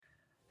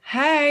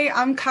Hi,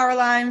 I'm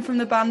Caroline from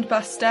the band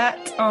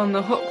Bastet on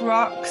The Hook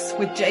Rocks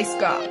with Jay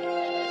Scott.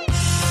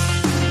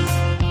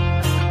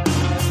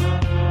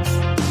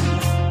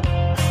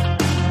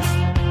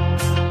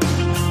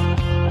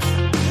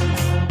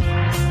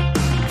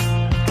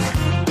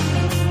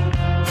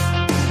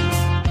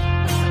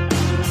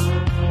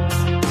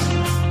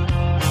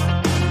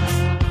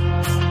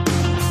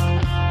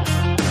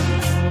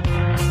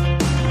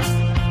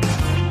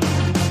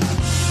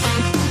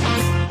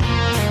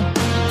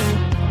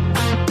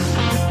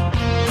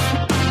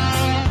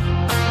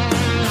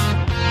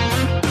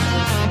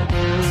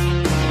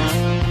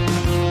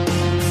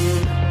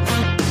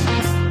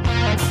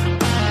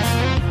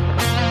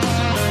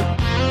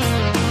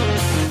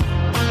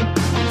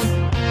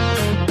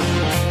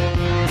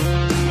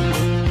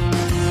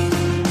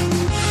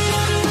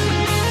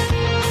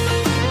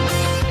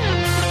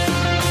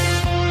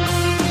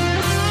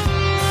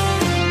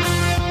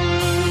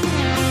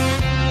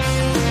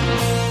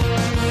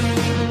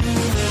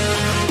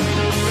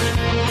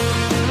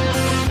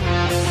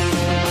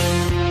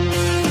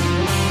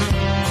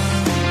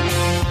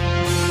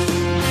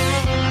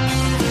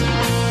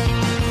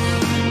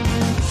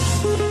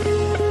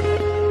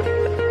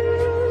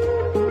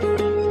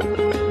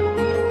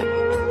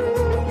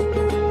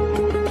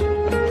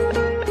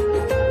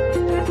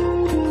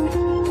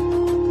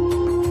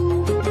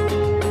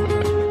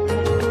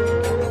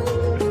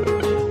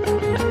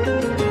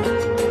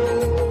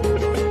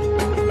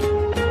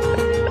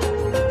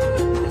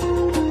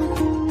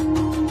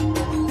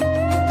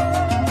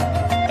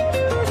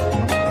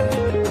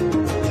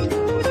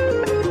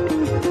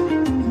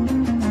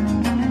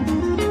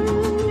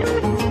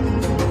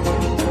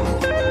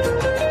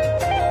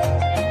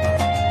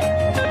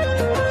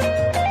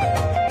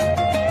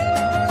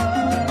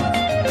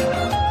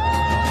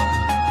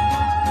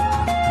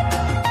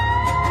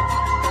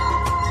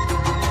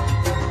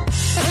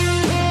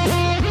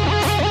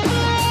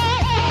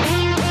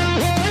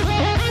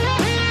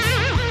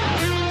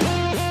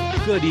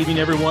 Good evening,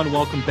 everyone.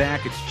 Welcome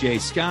back. It's Jay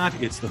Scott.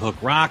 It's The Hook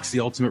Rocks, the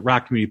ultimate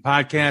rock community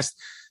podcast.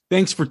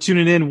 Thanks for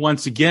tuning in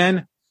once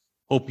again.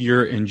 Hope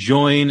you're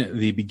enjoying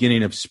the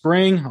beginning of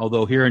spring.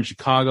 Although here in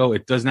Chicago,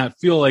 it does not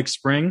feel like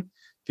spring.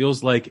 It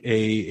feels like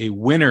a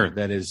winter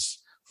that is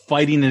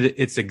fighting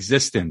its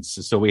existence.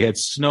 So we had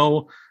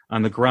snow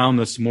on the ground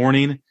this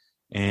morning,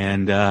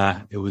 and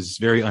it was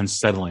very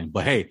unsettling.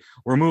 But hey,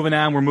 we're moving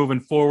on. We're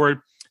moving forward.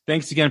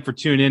 Thanks again for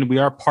tuning in. We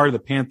are part of the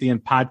Pantheon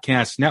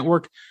Podcast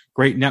Network.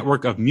 Great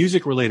network of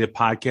music-related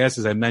podcasts,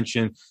 as I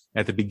mentioned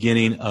at the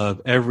beginning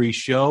of every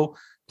show.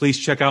 Please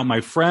check out my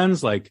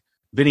friends like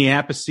Vinny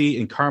Appice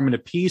and Carmen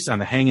Apice on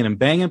the Hangin' and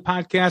Bangin'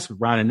 podcast with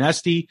Ron and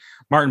Esty,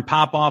 Martin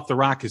Popoff, the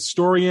rock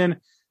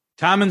historian,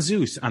 Tom and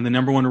Zeus on the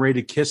 #1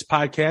 rated Kiss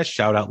podcast,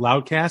 Shout Out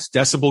Loudcast,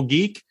 Decibel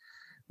Geek,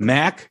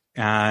 Mac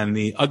on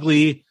the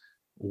Ugly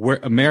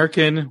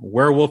American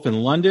Werewolf in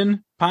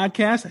London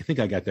podcast. I think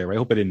I got that right. I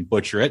hope I didn't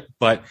butcher it.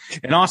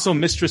 And also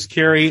Mistress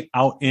Carrie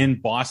out in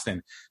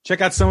Boston.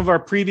 Check out some of our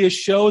previous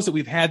shows that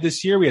we've had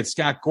this year. We had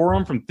Scott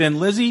Gorham from Thin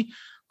Lizzy.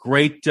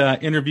 Great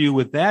interview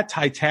with that.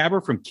 Ty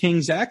Tabor from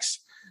King's X.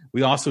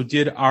 We also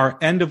did our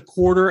end of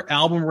quarter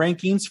album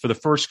rankings for the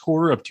first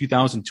quarter of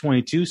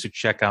 2022. So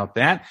check out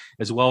that,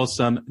 as well as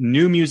some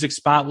new music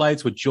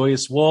spotlights with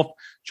Joyous Wolf,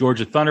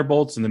 Georgia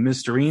Thunderbolts, and the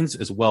Mysterines,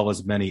 as well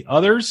as many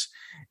others.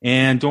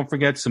 And don't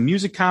forget some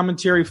music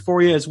commentary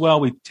for you as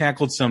well. We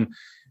tackled some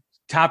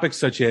topics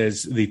such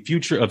as the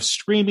future of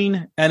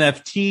streaming,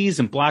 NFTs,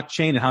 and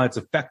blockchain and how it's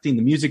affecting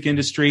the music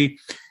industry,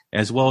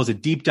 as well as a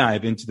deep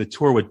dive into the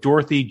tour with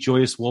Dorothy,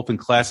 Joyous Wolf, and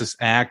Classis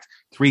Act,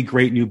 3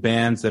 great new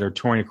bands that are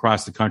touring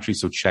across the country.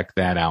 So check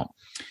that out.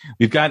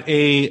 We've got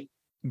a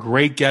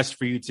great guest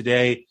for you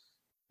today.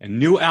 A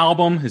new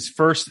album, his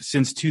first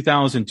since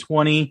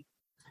 2020.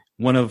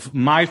 One of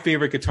my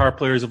favorite guitar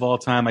players of all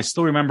time. I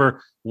still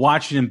remember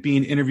watching him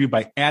being interviewed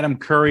by Adam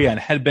Curry on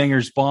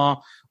Headbangers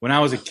Ball when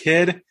I was a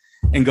kid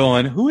and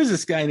going, who is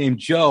this guy named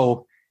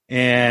Joe?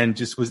 And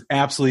just was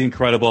absolutely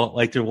incredible. I'd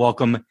like to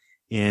welcome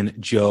in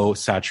Joe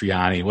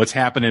Satriani. What's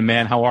happening,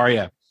 man? How are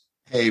you?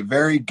 Hey,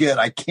 very good.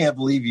 I can't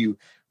believe you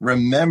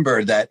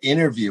remember that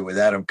interview with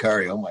Adam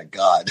Curry. Oh my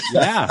God.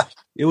 Yeah.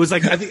 It was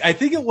like, I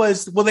think it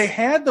was, well, they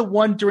had the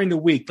one during the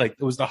week, like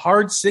it was the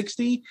Hard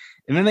 60,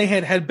 and then they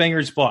had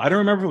Headbangers Ball. I don't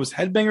remember if it was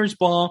Headbangers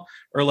Ball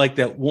or like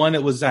that one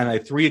that was on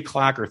like 3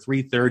 o'clock or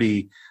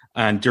 3:30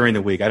 during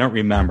the week. I don't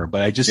remember,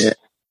 but I just.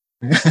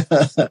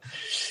 Yeah.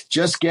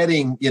 Just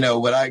getting,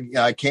 what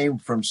I came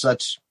from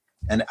such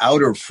an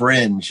outer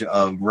fringe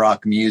of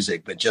rock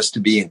music, but just to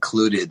be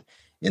included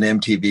in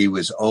MTV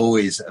was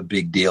always a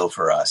big deal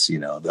for us,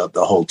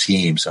 the whole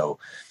team. So,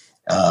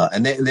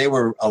 and they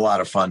were a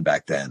lot of fun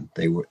back then.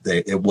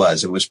 It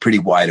was pretty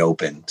wide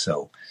open.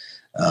 So,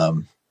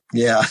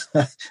 yeah,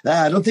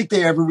 I don't think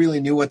they ever really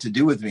knew what to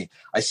do with me.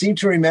 I seem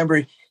to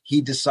remember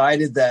he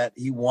decided that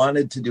he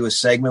wanted to do a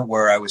segment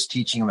where I was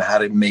teaching him how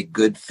to make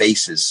good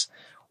faces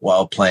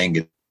while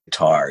playing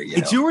guitar. I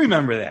do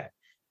remember that.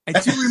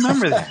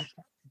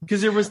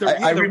 Because there was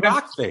the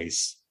rock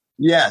face.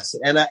 Yes.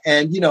 And,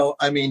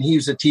 I mean, he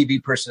was a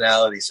TV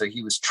personality, so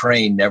he was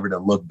trained never to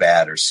look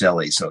bad or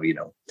silly. So, he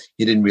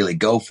didn't really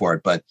go for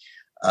it. But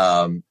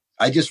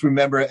I just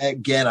remember,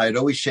 again, I'd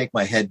always shake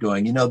my head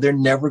going, they're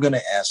never going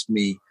to ask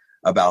me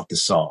about the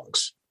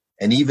songs.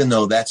 And even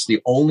though that's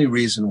the only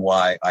reason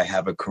why I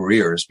have a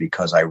career is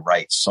because I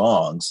write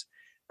songs,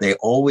 they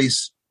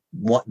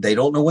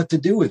don't know what to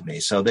do with me.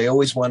 So they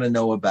always want to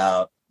know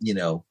about,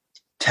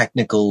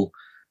 technical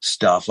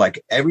stuff.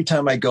 Like every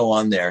time I go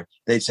on there,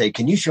 they'd say,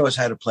 can you show us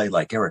how to play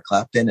like Eric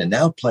Clapton and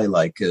now play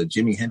like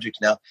Jimi Hendrix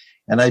now?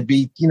 And I'd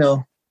be,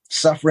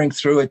 suffering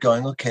through it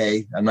going,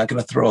 okay, I'm not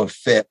going to throw a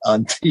fit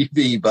on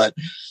TV, but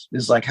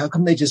it's like, how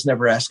come they just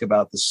never ask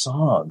about the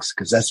songs?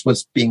 Because that's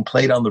what's being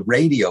played on the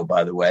radio,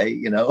 by the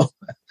way,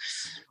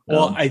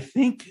 Well, I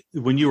think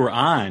when you were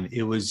on,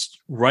 it was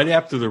right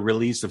after the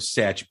release of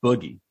Satch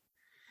Boogie.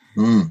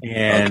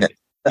 And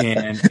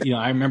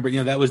I remember,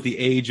 that was the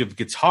age of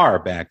guitar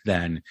back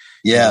then.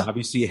 Yeah.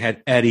 Obviously you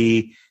had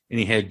Eddie and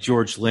you had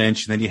George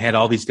Lynch, and then you had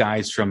all these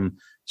guys from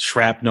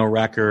Shrapnel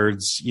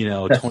Records,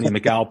 Tony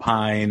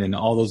McAlpine and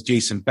all those,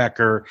 Jason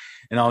Becker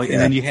and all, and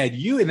then you had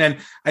you. And then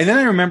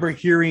I remember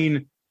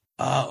hearing,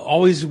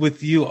 always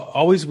with you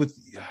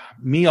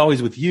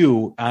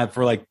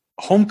for like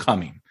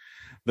Homecoming.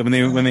 When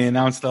they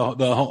announced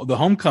the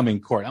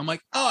Homecoming court, I'm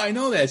like, oh, I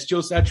know that, it's Joe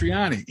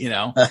Satriani,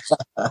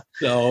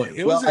 So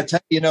it was. I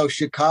tell you,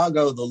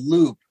 Chicago, the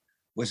Loop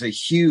was a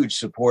huge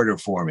supporter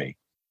for me,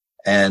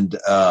 and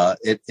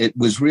it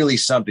was really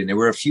something. There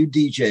were a few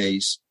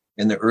DJs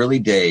in the early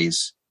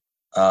days,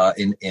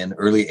 in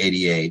early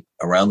 '88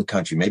 around the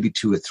country, maybe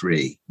 2 or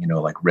 3,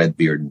 like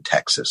Redbeard in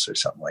Texas or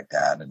something like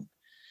that, and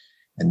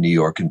New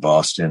York and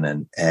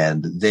Boston,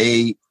 and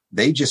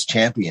they just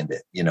championed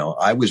it.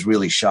 I was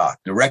really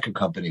shocked. The record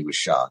company was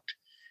shocked.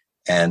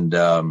 And,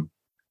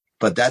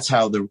 but that's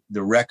how the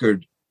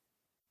record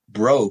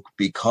broke,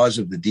 because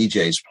of the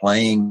DJs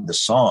playing the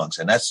songs.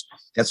 And that's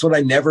what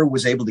I never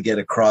was able to get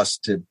across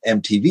to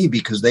MTV,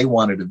 because they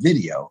wanted a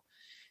video.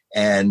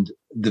 And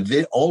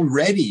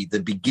already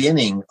the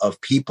beginning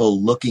of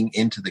people looking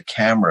into the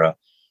camera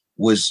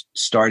was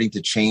starting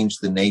to change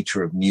the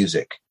nature of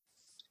music.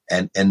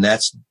 And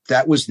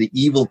that was the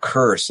evil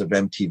curse of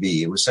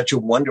MTV. It was such a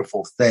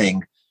wonderful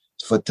thing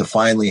to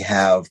finally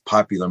have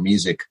popular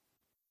music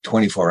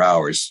 24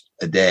 hours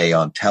a day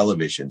on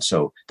television.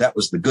 So that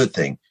was the good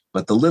thing.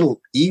 But the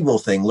little evil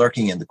thing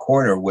lurking in the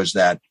corner was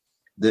that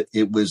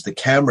the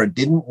camera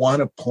didn't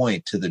want to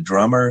point to the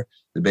drummer,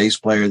 the bass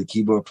player, the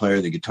keyboard player,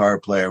 the guitar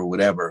player,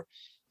 whatever.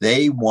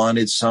 They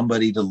wanted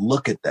somebody to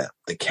look at them.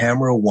 The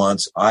camera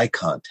wants eye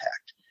contact.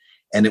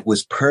 And it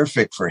was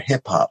perfect for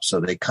hip hop.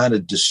 So they kind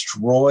of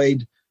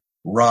destroyed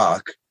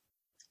rock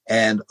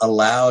and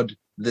allowed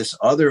this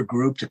other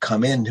group to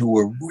come in who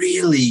were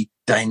really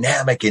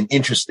dynamic and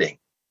interesting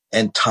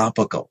and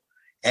topical.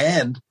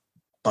 And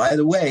by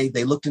the way,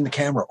 they looked in the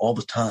camera all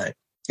the time.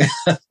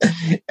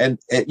 and,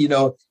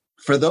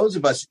 for those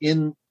of us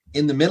in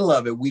the middle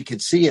of it, we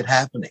could see it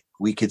happening.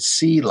 We could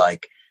see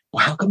like,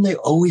 well, how come they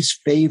always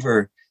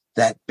favor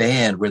that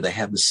band where they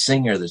have the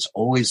singer that's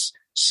always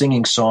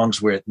singing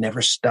songs where it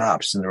never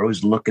stops and they're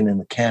always looking in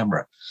the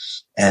camera.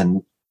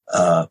 And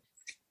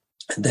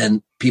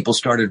then people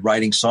started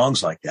writing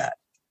songs like that,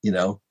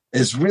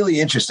 It's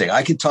really interesting.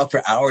 I could talk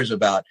for hours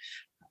about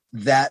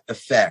that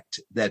effect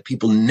that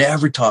people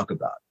never talk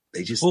about.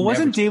 They just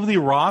wasn't David Lee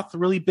Roth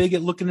really big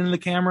at looking into the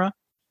camera?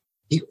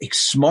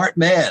 Smart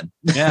man.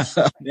 Yeah.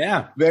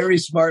 Yeah. Very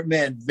smart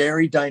man,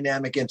 very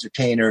dynamic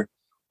entertainer.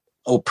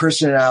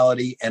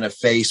 Personality and a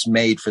face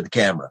made for the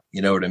camera.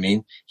 You know what I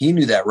mean? He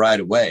knew that right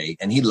away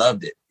and he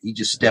loved it. He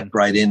just stepped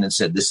right in and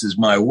said, this is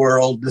my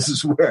world. This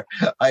is where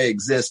I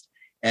exist.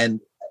 And,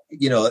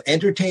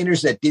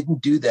 entertainers that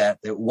didn't do that,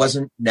 that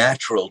wasn't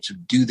natural to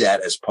do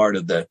that as part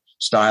of the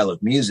style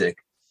of music,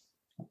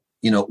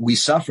 we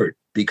suffered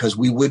because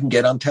we wouldn't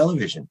get on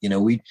television.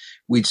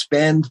 We'd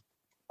spend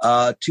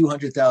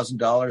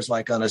 $200,000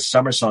 like on a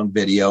summer song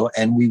video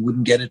and we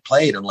wouldn't get it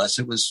played unless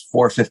it was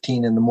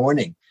 4:15 in the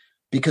morning.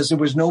 Because there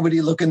was nobody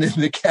looking in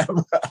the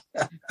camera.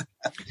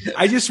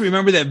 I just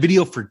remember that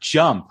video for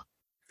Jump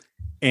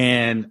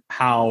and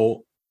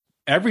how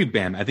every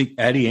band, I think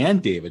Eddie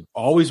and David,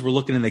 always were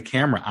looking in the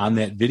camera on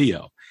that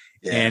video.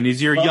 Yeah. And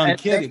as you're a young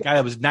kid, a guy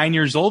that was 9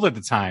 years old at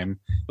the time,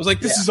 I was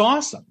like, this is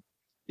awesome.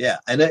 Yeah.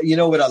 And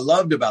what I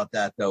loved about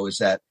that, though, is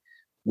that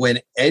when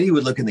Eddie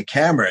would look in the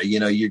camera,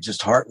 your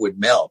just heart would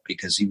melt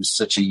because he was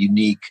such a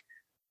unique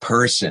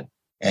person.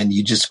 And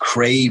you just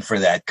crave for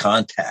that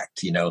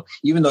contact,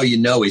 even though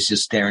he's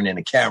just staring in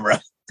a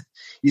camera.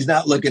 He's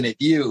not looking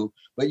at you,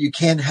 but you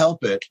can't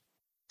help it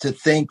to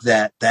think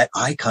that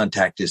eye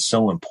contact is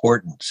so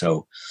important.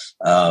 So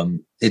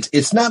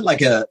it's not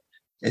like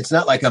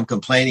I'm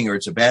complaining or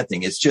it's a bad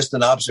thing. It's just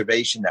an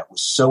observation that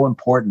was so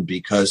important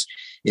because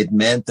it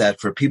meant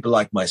that for people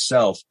like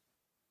myself,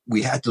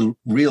 we had to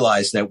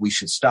realize that we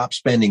should stop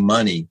spending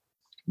money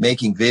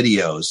making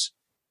videos.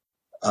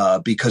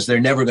 Because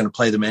they're never going to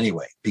play them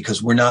anyway,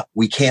 because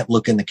we can't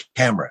look in the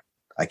camera.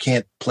 I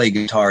can't play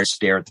guitar,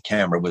 stare at the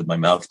camera with my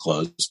mouth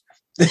closed.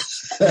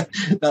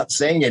 not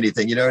saying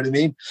anything. You know what I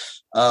mean?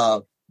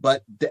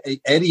 But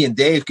Eddie and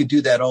Dave could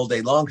do that all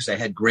day long because they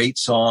had great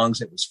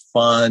songs. It was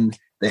fun.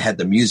 They had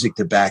the music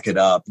to back it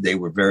up. They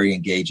were very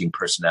engaging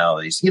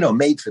personalities,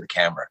 made for the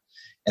camera.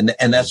 And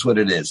that's what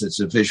it is. It's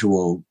a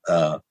visual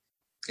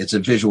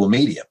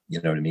medium.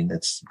 You know what I mean?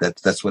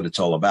 That's what it's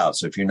all about.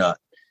 So if you're not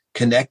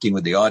connecting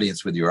with the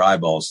audience with your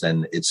eyeballs,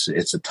 then it's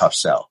a tough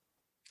sell.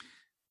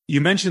 You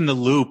mentioned the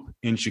Loop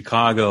in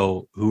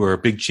Chicago, who are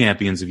big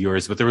champions of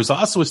yours, but there was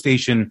also a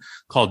station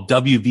called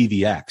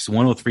WVVX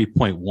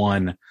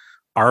 103.1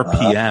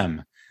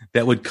 RPM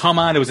that would come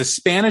on. It was a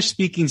Spanish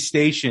speaking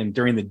station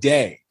during the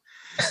day.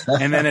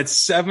 And then at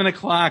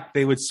 7:00,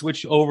 they would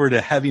switch over to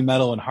heavy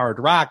metal and hard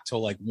rock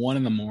till like 1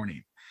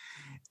 a.m.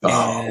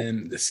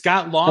 And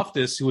Scott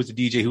Loftus, who was a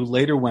DJ who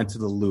later went to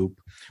the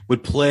Loop,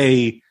 would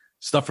play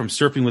stuff from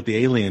Surfing with the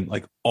Alien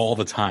like all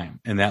the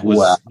time. And that was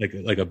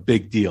like a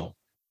big deal.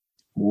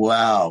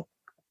 Wow.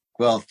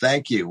 Well,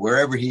 thank you.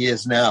 Wherever he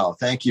is now.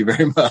 Thank you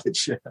very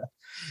much.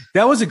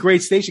 That was a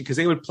great station because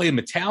they would play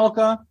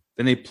Metallica,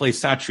 then they'd play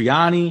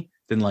Satriani,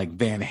 then like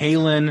Van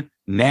Halen,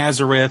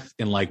 Nazareth,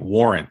 and like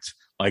Warrant,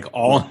 like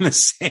all in the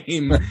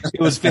same. It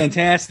was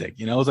fantastic.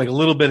 It was like a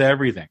little bit of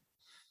everything.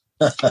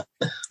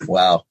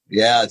 Wow.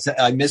 Yeah.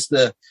 I miss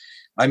the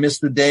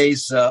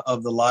days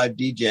of the live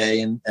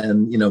DJ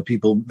and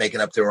people making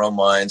up their own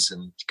minds.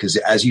 And because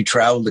as you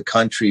traveled the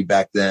country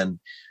back then,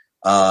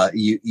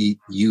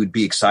 you'd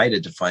be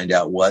excited to find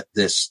out what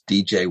this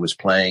DJ was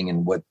playing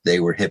and what they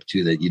were hip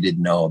to that you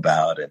didn't know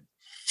about. And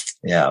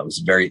yeah, it was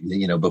very,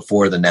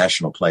 before the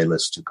national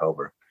playlist took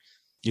over.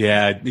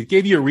 Yeah. It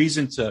gave you a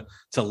reason to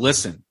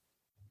listen.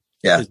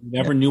 Yeah. You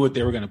never knew what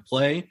they were going to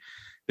play.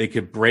 They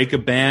could break a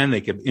band.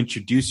 They could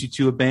introduce you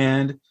to a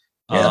band.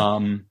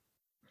 Yeah.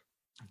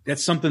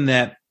 That's something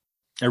that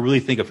I really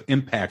think of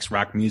impacts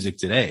rock music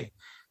today.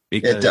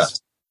 Because it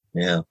does.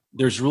 Yeah.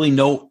 There's really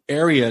no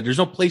area. There's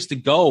no place to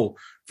go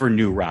for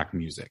new rock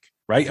music,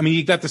 right? I mean,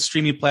 you got the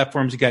streaming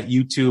platforms, you got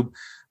YouTube,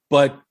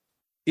 but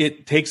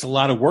it takes a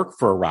lot of work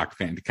for a rock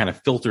fan to kind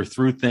of filter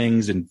through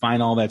things and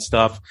find all that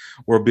stuff.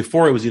 Where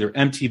before it was either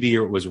MTV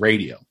or it was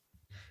radio.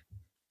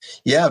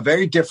 Yeah,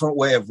 very different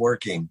way of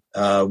working.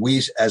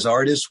 We, as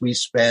artists, we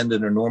spend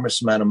an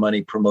enormous amount of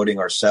money promoting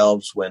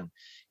ourselves when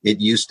it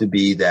used to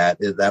be that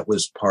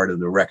was part of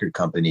the record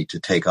company to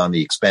take on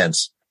the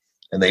expense.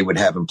 And they would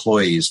have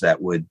employees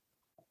that would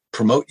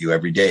promote you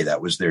every day.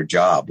 That was their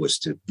job, was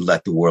to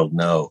let the world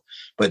know.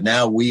 But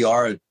now we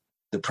are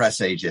the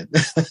press agent,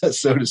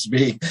 so to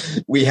speak.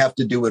 We have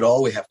to do it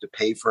all. We have to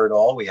pay for it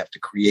all. We have to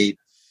create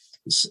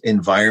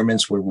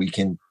environments where we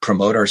can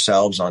promote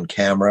ourselves on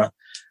camera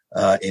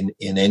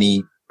in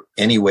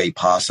any way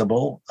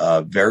possible.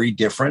 Very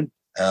different.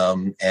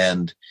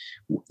 And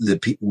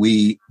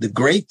the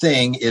great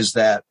thing is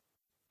that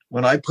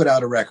when I put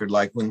out a record,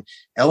 like when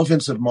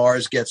Elephants of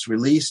Mars gets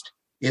released,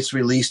 it's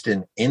released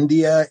in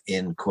India,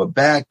 in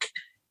Quebec,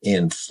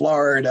 in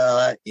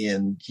Florida,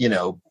 in,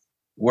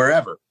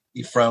 wherever,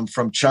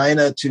 from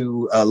China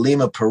to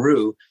Lima,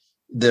 Peru.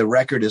 The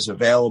record is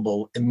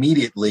available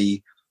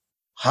immediately,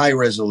 high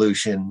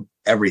resolution,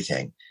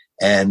 everything.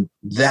 And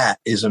that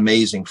is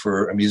amazing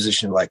for a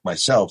musician like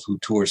myself who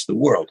tours the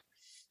world.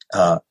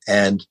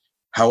 And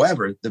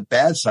however, the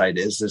bad side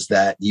is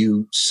that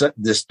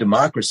this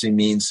democracy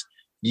means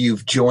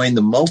you've joined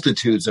the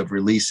multitudes of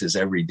releases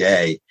every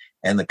day,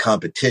 and the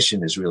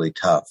competition is really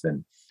tough.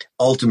 And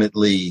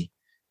ultimately,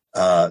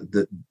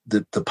 the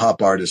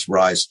pop artists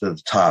rise to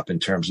the top in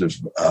terms of,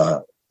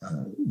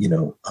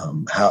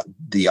 how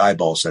the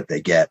eyeballs that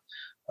they get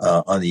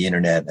on the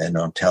internet and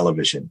on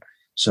television.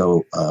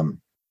 So,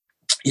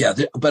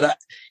 but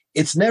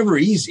it's never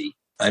easy.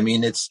 I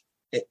mean,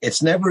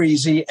 it's never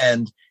easy,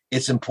 and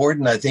it's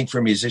important, I think,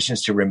 for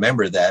musicians to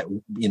remember that,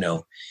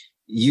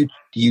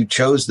 you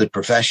chose the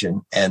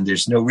profession, and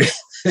there's no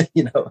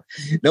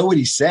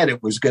nobody said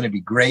it was going to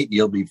be great.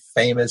 You'll be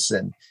famous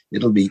and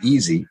it'll be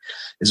easy.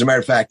 As a matter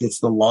of fact,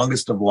 it's the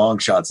longest of long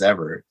shots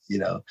ever,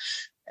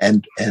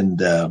 and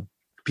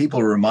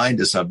people remind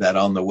us of that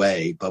on the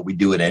way, but we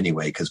do it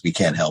anyway because we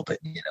can't help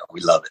it.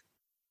 We love it.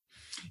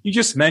 You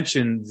just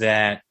mentioned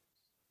that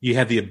you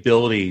have the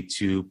ability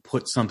to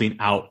put something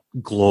out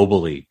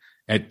globally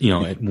at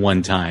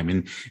one time.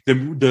 And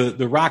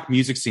the rock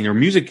music scene or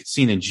music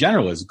scene in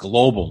general is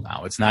global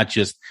now. It's not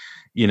just,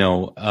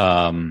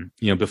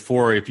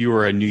 before, if you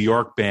were a New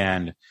York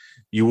band,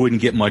 you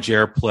wouldn't get much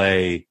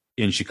airplay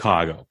in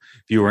Chicago.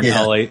 If you were in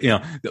LA,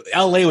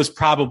 LA was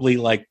probably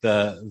like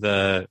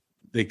the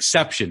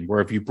exception,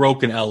 where if you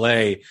broke in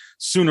LA,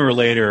 sooner or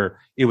later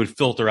it would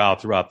filter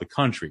out throughout the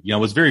country. It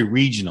was very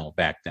regional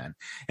back then,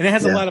 and it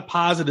has a lot of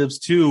positives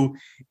too,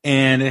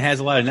 and it has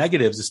a lot of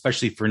negatives,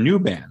 especially for new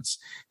bands,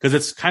 because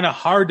it's kind of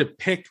hard to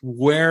pick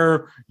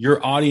where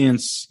your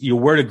audience,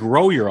 where to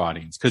grow your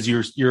audience, because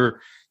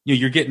you're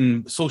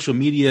getting social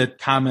media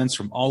comments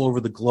from all over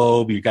the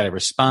globe. You got to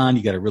respond.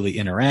 You got to really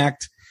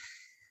interact.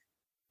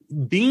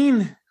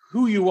 Being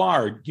who you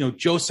are,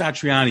 Joe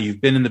Satriani,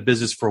 you've been in the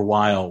business for a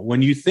while.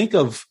 When you think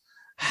of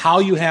how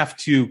you have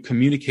to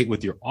communicate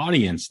with your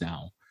audience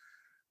now,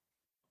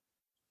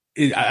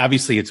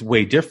 obviously it's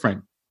way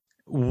different.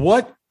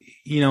 What,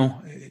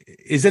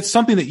 is that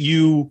something that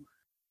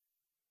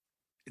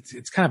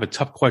it's kind of a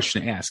tough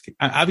question to ask.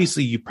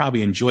 Obviously you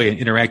probably enjoy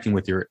interacting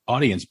with your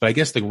audience, but I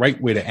guess the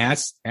right way to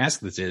ask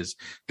this is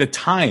the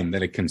time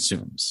that it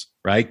consumes,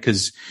 right?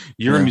 Because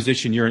you're a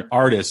musician, you're an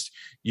artist,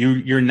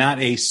 you're not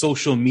a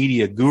social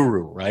media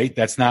guru, right?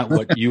 That's not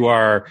what you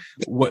are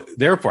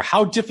therefore.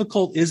 How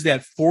difficult is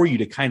that for you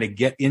to kind of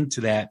get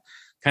into that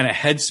kind of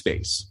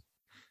headspace?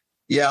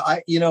 Yeah,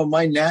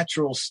 my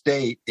natural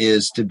state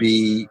is to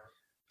be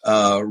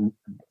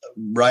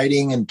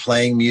writing and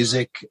playing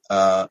music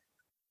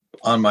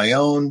on my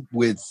own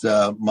with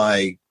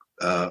my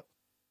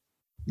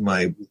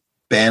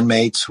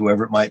bandmates,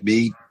 whoever it might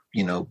be,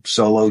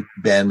 solo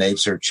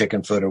bandmates or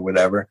Chickenfoot or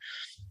whatever,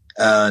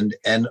 and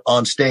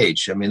on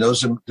stage. I mean,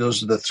 those are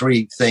the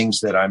three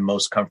things that I'm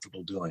most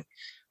comfortable doing,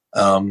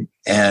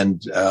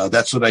 and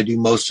that's what I do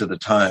most of the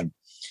time.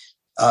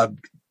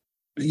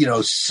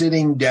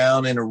 Sitting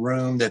down in a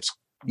room that's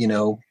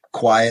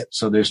quiet,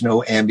 so there's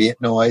no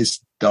ambient noise,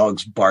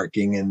 dogs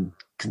barking and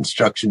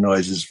construction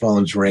noises,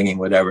 phones ringing,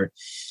 whatever.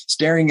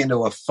 Staring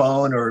into a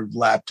phone or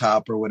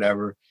laptop or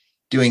whatever,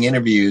 doing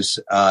interviews,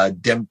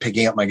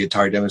 picking up my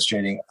guitar,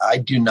 demonstrating. I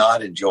do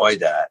not enjoy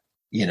that.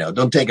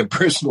 Don't take it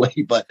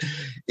personally, but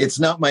it's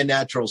not my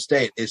natural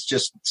state. It's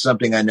just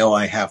something I know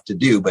I have to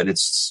do, but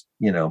it's,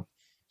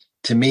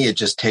 to me, it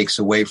just takes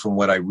away from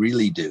what I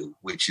really do,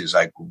 which is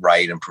I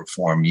write and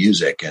perform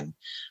music. And,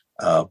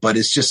 but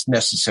it's just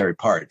necessary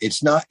part.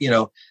 It's not,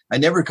 I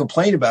never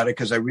complain about it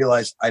because I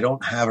realize I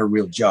don't have a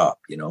real job.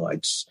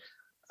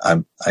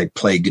 I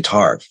play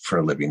guitar for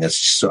a living. That's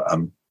so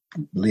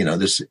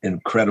this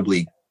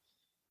incredibly,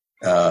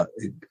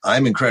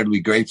 I'm incredibly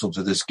grateful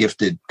for this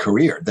gifted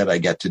career that I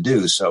get to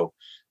do. So,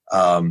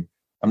 I'm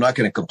not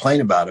going to complain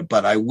about it,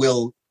 but I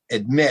will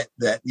admit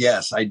that,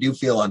 yes, I do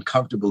feel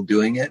uncomfortable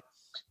doing it.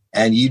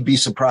 And you'd be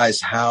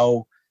surprised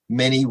how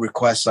many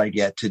requests I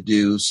get to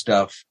do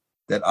stuff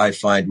that I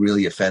find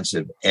really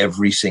offensive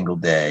every single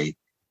day.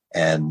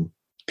 And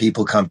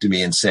people come to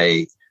me and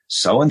say,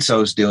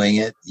 so-and-so's doing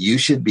it. You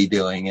should be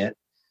doing it.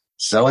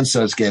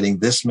 So-and-so's getting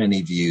this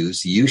many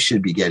views. You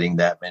should be getting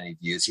that many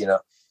views,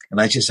 and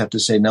I just have to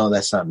say, no,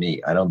 that's not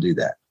me. I don't do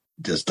that.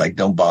 Just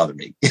don't bother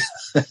me.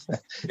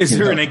 Is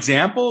there an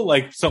example,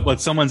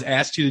 what someone's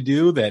asked you to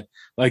do that,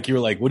 you're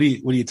like, what are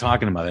you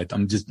talking about?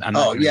 I'm not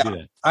going to do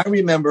that. I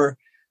remember,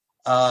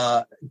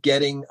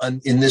 getting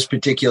in this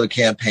particular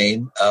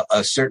campaign,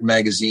 a certain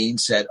magazine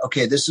said,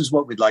 okay, this is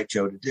what we'd like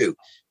Joe to do.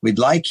 We'd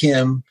like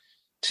him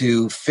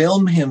to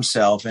film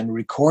himself and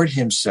record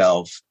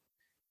himself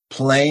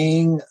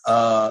playing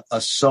a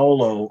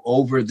solo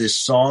over this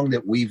song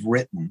that we've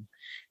written.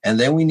 And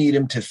then we need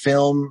him to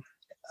film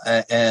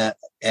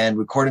and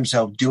record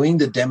himself doing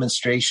the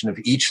demonstration of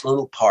each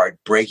little part,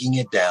 breaking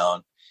it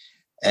down,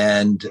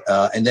 and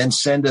then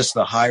send us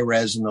the high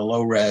res and the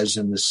low res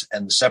and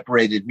the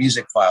separated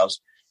music files.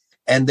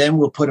 And then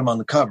we'll put him on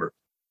the cover.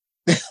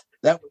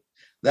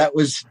 That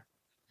was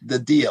the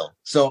deal.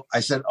 So I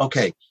said,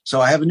 okay,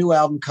 so I have a new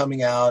album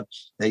coming out.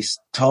 They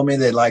told me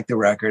they like the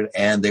record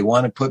and they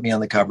want to put me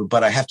on the cover,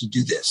 but I have to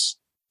do this,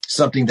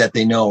 something that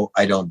they know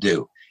I don't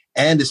do.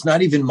 And it's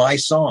not even my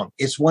song.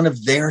 It's one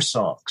of their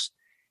songs.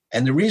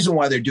 And the reason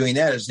why they're doing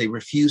that is they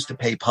refuse to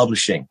pay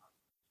publishing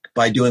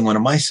by doing one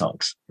of my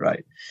songs.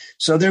 Right.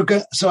 So they're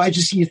good. So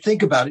you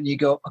think about it and you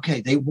go,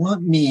 okay, they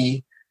want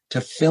me to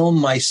film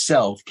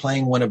myself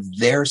playing one of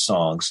their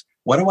songs.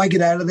 What do I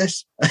get out of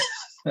this?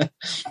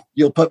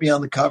 You'll put me on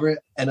the cover.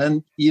 And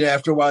then,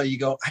 after a while you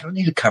go, I don't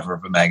need a cover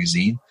of a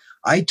magazine.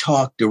 I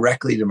talk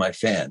directly to my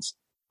fans.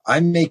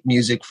 I make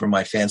music for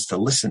my fans to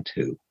listen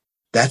to.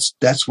 That's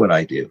what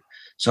I do.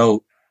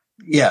 So,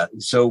 yeah.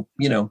 So,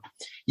 I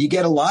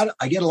get a lot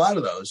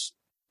of those.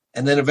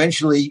 And then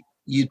eventually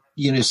you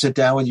sit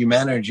down with your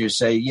manager,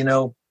 say,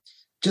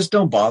 just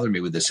don't bother me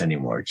with this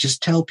anymore.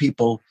 Just tell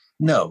people,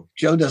 no,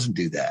 Joe doesn't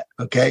do that.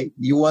 Okay.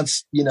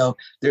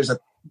 There's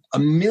a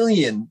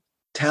million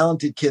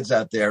talented kids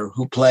out there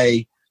who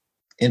play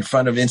in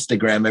front of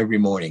Instagram every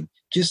morning.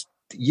 Just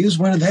use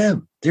one of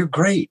them. They're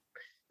great.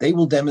 They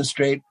will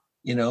demonstrate,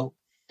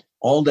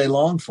 all day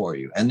long for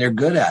you, and they're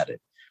good at it.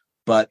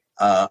 But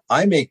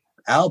I make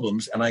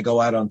albums and I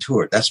go out on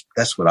tour.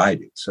 That's what I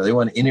do. So they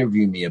want to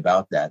interview me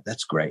about that.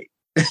 That's great.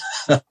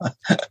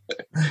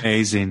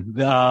 Amazing.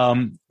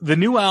 The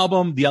new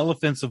album, The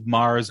Elephants of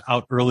Mars,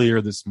 out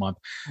earlier this month.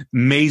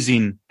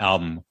 Amazing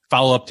album.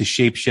 Follow up to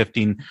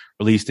Shapeshifting,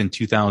 released in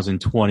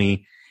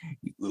 2020.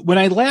 When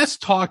I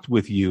last talked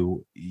with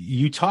you,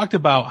 you talked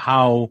about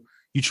how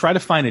you try to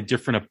find a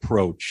different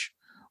approach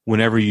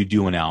whenever you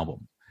do an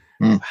album.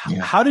 Yeah.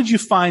 How did you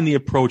find the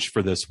approach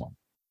for this one?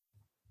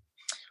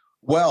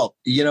 Well,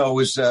 it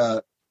was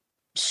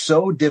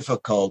so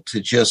difficult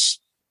to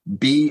just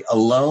be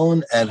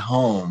alone at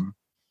home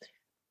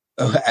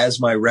as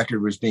my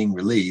record was being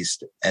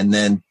released, and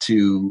then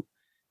to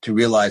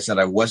realize that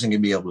I wasn't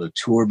going to be able to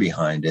tour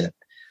behind it.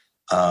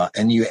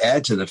 And you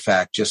add to the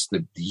fact just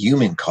the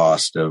human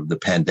cost of the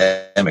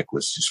pandemic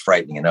was just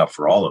frightening enough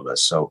for all of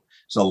us. So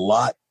it's a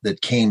lot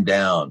that came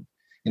down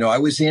I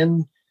live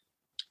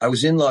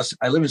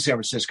in San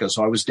Francisco.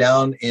 So I was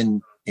down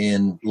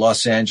in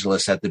Los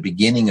Angeles at the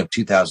beginning of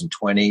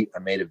 2020. I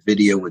made a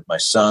video with my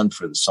son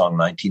for the song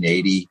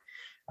 1980.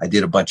 I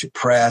did a bunch of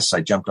press.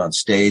 I jumped on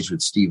stage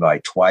with Steve Vai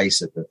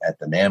twice at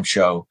the NAMM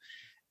show,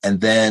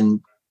 and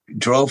then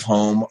drove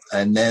home.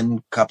 And then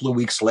a couple of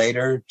weeks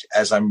later,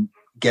 as I'm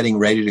getting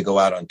ready to go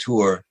out on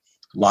tour,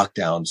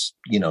 lockdowns,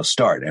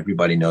 start.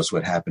 Everybody knows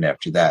what happened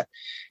after that.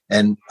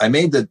 And I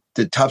made the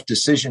tough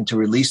decision to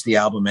release the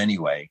album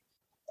anyway.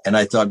 And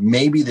I thought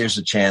maybe there's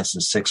a chance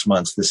in 6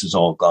 months this is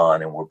all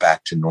gone and we're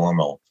back to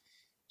normal.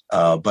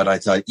 But I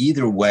thought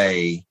either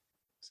way,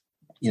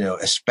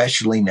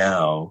 especially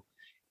now,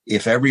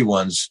 if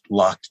everyone's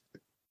locked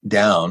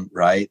down,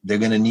 right, they're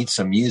going to need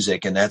some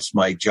music. And that's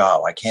my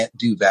job. I can't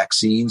do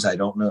vaccines. I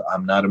don't know.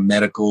 I'm not a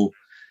medical,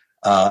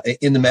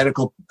 in the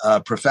medical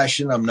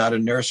profession. I'm not a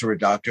nurse or a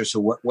doctor. So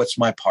what's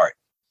my part?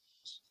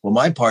 Well,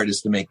 my part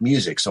is to make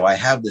music. So I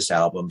have this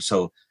album.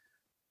 So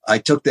I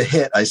took the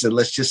hit. I said,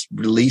 let's just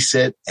release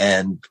it.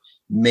 And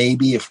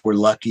maybe if we're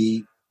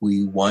lucky,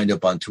 we wind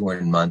up on tour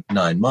in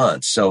 9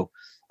 months. So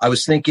I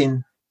was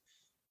thinking,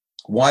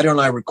 why don't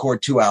I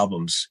record 2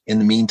 albums in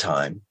the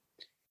meantime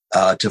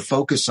to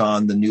focus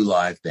on the new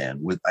live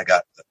band? I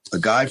got a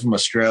guy from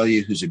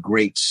Australia who's a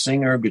great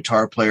singer,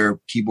 guitar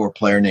player, keyboard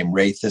player named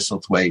Ray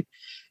Thistlethwaite.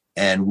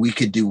 And we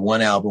could do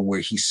one album where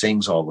he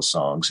sings all the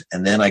songs.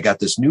 And then I got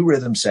this new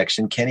rhythm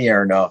section, Kenny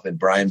Aronoff and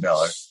Brian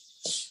Beller.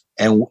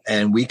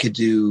 And we could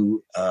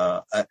do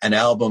an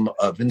album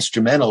of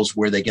instrumentals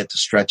where they get to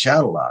stretch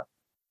out a lot.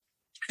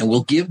 And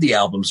we'll give the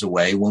albums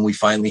away when we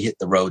finally hit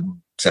the road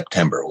in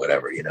September or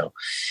whatever,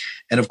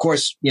 And of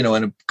course, in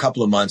a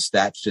couple of months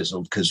that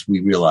fizzled because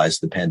we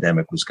realized the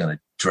pandemic was going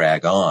to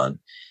drag on.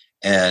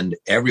 And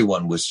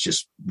everyone was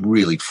just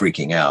really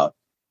freaking out.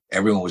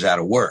 Everyone was out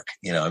of work.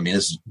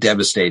 This is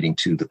devastating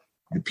to the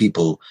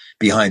people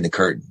behind the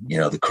curtain,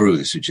 the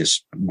crews who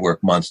just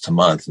work month to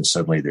month and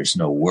suddenly there's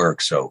no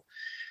work. So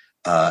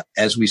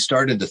as we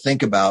started to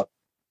think about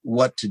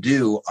what to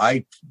do,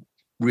 I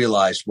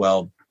realized,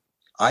 well,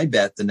 I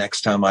bet the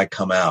next time I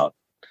come out,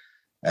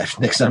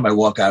 next time I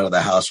walk out of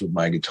the house with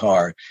my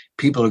guitar,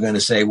 people are going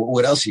to say, well,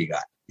 what else you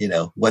got?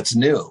 What's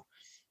new?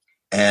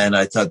 And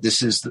I thought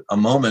this is a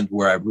moment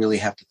where I really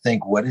have to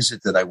think, what is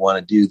it that I want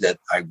to do that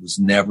I was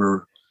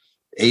never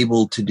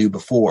able to do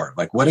before?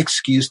 Like, what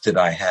excuse did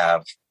I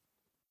have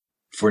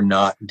for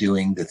not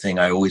doing the thing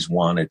I always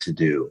wanted to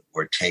do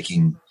or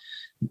taking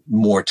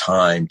more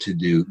time to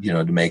do,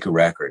 to make a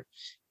record?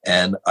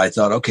 And I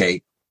thought,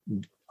 okay,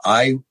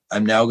 I'm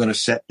now going to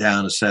set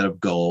down a set of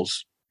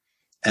goals,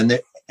 and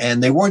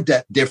they weren't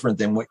that different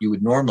than what you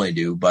would normally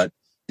do, but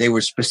they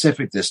were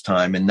specific this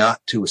time and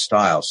not to a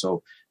style.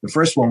 So the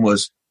first one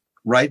was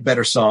write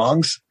better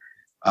songs,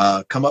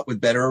 come up with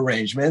better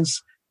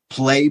arrangements,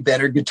 play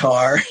better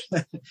guitar,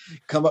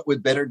 come up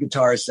with better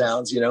guitar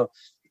sounds,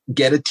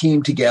 get a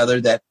team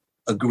together that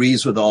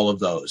agrees with all of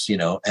those,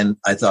 and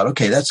I thought,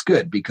 okay, that's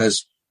good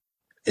because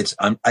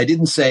I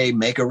didn't say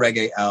make a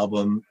reggae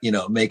album,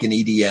 make an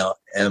EDM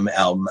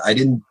album. I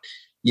didn't,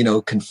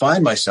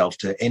 confine myself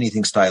to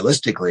anything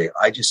stylistically.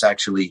 I just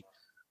actually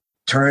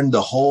turned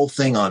the whole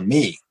thing on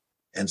me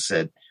and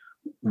said,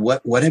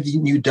 what have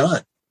you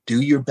done?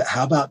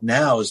 How about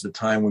now is the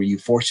time where you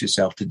force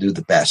yourself to do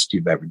the best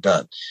you've ever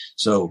done?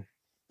 So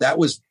that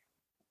was,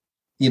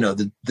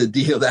 the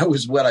deal. That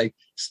was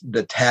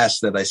the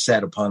task that I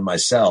set upon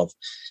myself,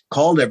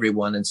 called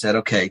everyone and said,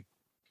 okay,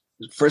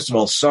 first of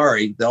all,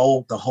 sorry, the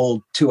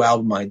whole 2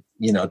 album,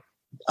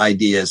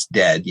 idea is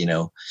dead,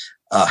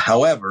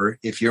 however,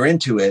 if you're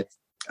into it,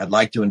 I'd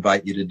like to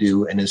invite you to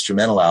do an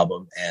instrumental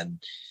album. And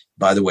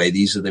by the way,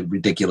 these are the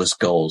ridiculous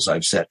goals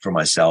I've set for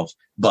myself,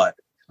 but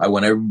I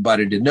want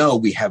everybody to know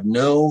we have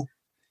no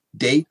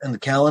date on the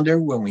calendar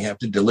when we have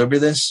to deliver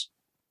this.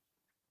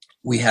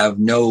 We have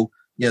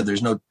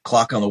there's no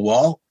clock on the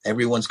wall.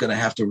 Everyone's going to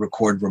have to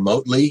record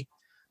remotely.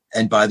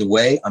 And by the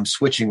way, I'm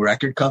switching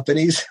record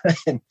companies.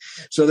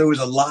 So there was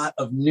a lot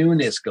of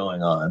newness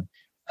going on.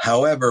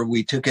 However,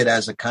 we took it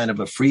as a kind of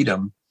a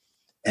freedom,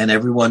 and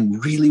everyone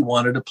really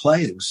wanted to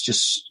play. It was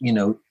just,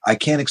 I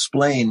can't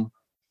explain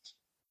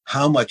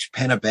how much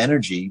pent-up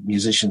energy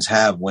musicians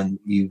have when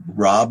you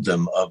rob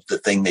them of the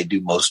thing they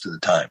do most of the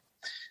time.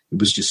 It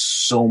was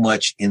just so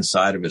much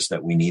inside of us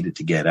that we needed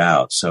to get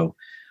out. So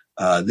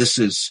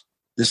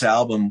this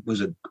album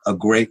was a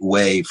great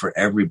way for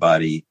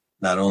everybody,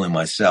 not only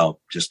myself,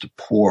 just to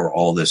pour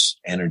all this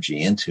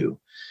energy into.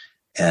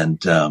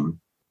 And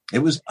it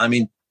was,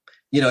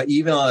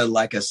 even on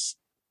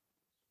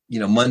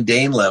a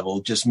mundane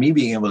level, just me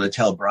being able to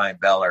tell Brian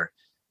Beller,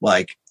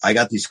 like, I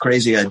got these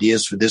crazy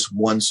ideas for this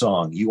one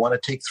song. You want to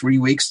take 3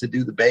 weeks to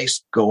do the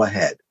bass? Go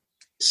ahead.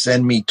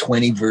 Send me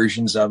 20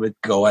 versions of it.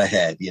 Go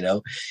ahead.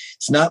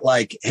 It's not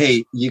like,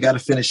 hey, you got to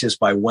finish this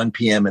by 1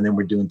 p.m. and then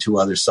we're doing 2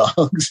 other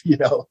songs,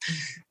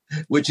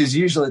 which is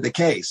usually the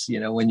case,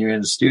 when you're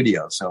in the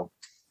studio. So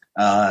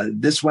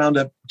this wound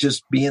up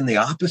just being the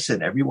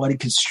opposite. Everybody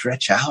could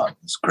stretch out.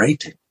 It's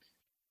great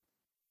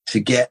to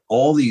get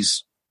all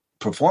these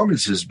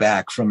performances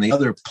back from the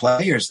other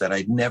players that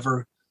I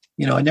never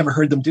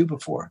heard them do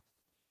before.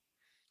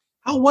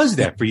 How was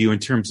that for you in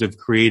terms of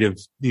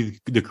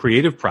the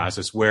creative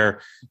process,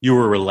 where you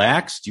were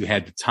relaxed, you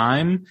had the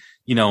time?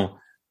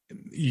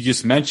 You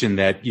just mentioned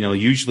that,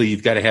 usually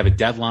you've got to have a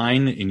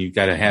deadline and you've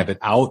got to have it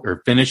out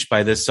or finished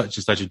by this such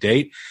and such a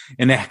date.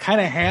 And to kind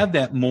of have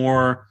that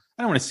more,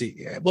 I don't want to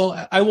say,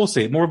 well, I will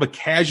say more of a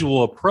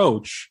casual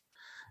approach,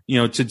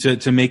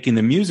 to making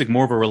the music,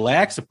 more of a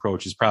relaxed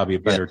approach is probably a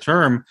better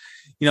term.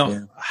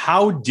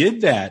 How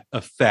did that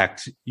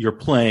affect your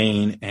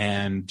playing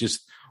and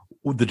just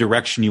the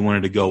direction you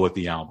wanted to go with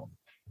the album?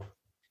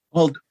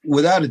 Well,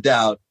 without a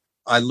doubt,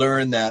 I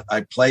learned that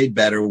I played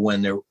better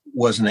when there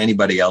wasn't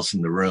anybody else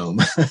in the room.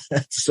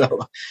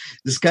 So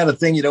this kind of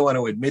thing you don't want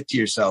to admit to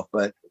yourself,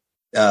 but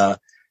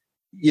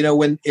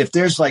if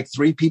there's like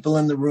 3 people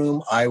in the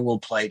room, I will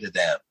play to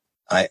them.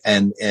 I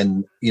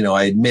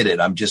admit it.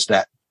 I'm just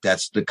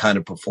that's the kind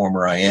of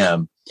performer I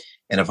am.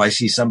 And if I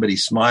see somebody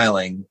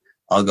smiling,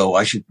 I'll go,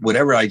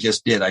 whatever I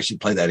just did, I should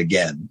play that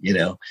again,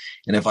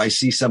 And if I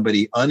see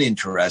somebody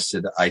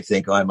uninterested, I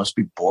think, I must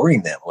be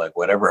boring them, like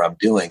whatever I'm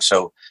doing.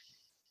 So,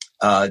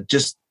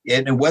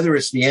 and whether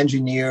it's the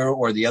engineer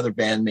or the other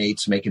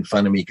bandmates making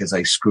fun of me because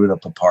I screwed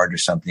up a part or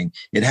something,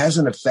 it has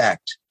an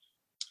effect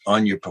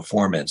on your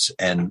performance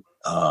and,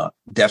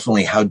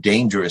 definitely how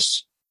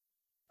dangerous,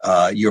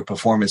 your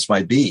performance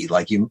might be.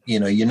 Like, you're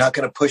not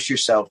going to push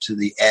yourself to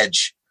the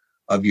edge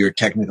of your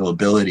technical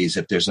abilities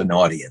if there's an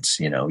audience.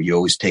 You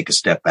always take a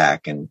step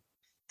back and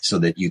so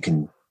that you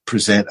can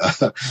present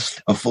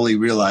a fully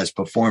realized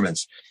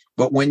performance.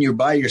 But when you're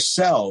by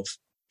yourself,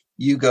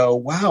 you go,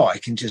 wow, I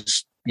can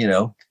just,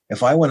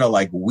 if I want to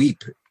like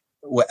weep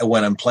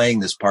when I'm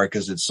playing this part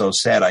because it's so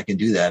sad, I can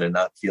do that and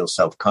not feel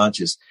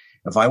self-conscious.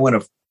 If I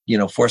want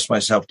to, force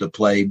myself to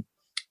play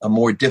a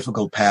more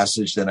difficult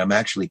passage than I'm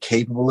actually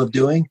capable of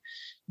doing,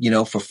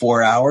 for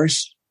 4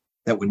 hours,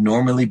 that would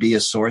normally be a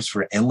source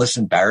for endless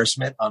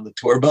embarrassment on the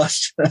tour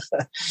bus,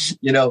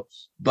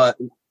 but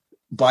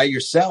by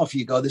yourself,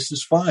 you go, this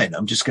is fine.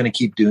 I'm just going to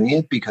keep doing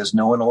it because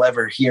no one will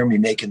ever hear me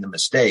making the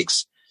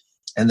mistakes.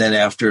 And then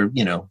after,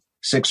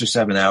 6 or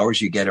 7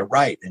 hours, you get it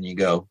right. And you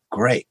go,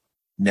 great.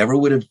 Never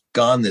would have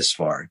gone this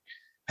far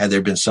had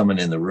there been someone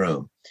in the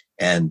room.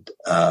 And,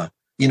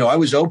 I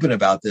was open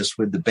about this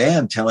with the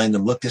band, telling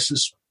them, look, this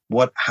is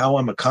how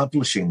I'm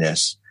accomplishing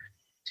this.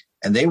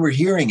 And they were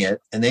hearing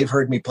it and they've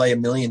heard me play a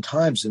million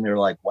times. And they're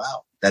like,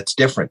 wow, that's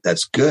different.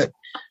 That's good.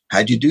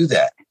 How'd you do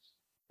that?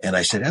 And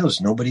I said,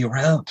 there's nobody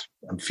around.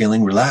 I'm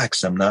feeling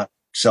relaxed. I'm not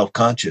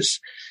self-conscious.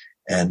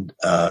 And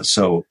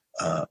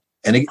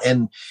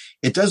and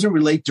it doesn't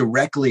relate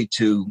directly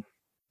to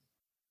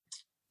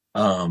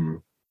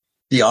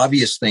the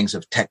obvious things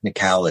of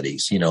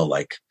technicalities,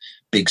 like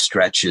big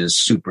stretches,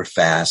 super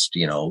fast,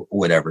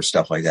 whatever,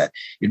 stuff like that.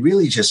 It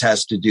really just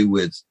has to do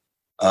with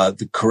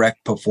the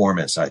correct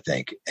performance, I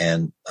think.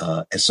 And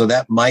so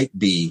that might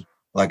be,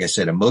 like I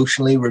said,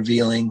 emotionally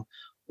revealing,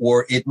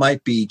 or it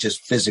might be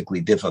just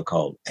physically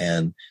difficult.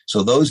 And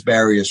so those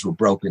barriers were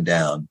broken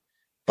down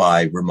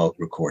by remote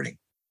recording.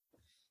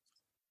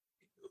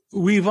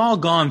 We've all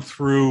gone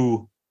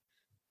through,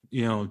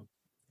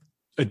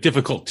 a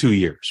difficult 2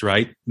 years,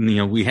 right?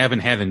 We haven't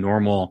had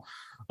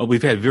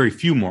we've had very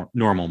few more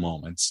normal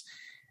moments.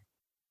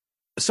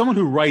 Someone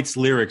who writes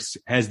lyrics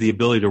has the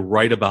ability to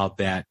write about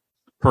that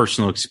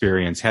personal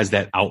experience, has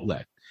that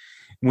outlet.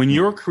 When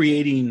you're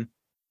creating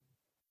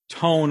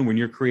tone, when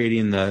you're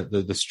creating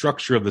the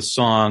structure of the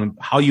song,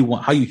 how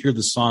you hear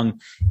the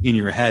song in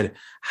your head,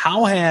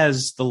 how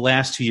has the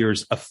last 2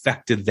 years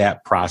affected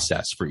that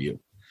process for you?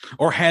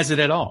 Or has it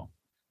at all?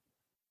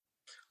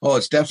 Oh,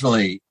 it's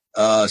definitely,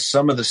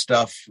 some of the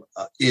stuff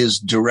is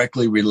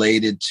directly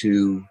related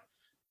to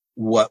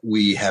what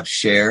we have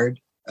shared,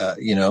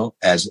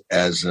 as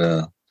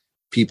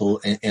people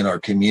in our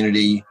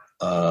community,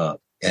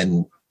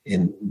 and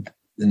in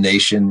the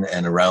nation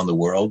and around the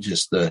world,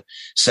 just the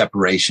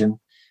separation,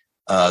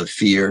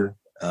 fear,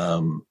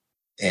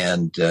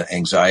 and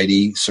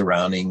anxiety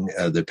surrounding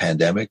the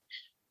pandemic.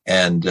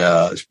 And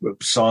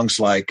songs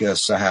like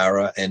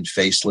Sahara and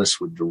Faceless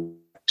with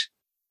direct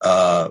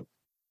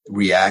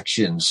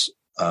reactions,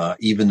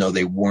 even though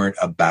they weren't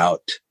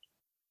about,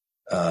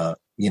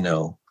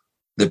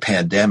 the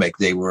pandemic.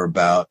 They were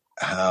about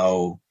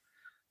how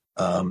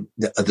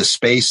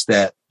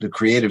the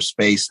creative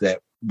space that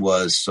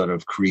was sort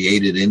of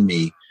created in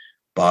me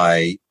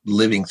by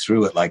living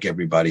through it like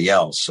everybody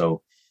else.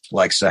 So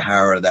like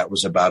Sahara, that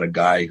was about a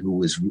guy who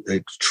was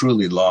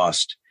truly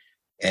lost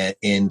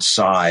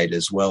inside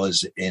as well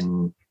as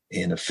in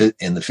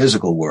the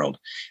physical world.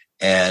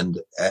 And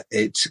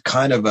it's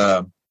kind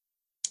of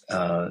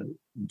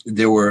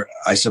there were,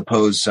 I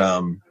suppose,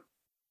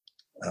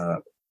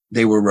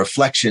 they were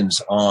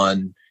reflections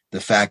on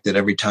the fact that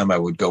every time I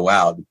would go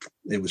out,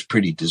 it was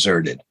pretty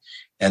deserted.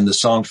 And the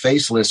song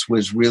Faceless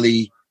was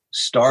really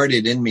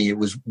started in me. It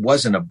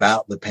wasn't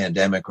about the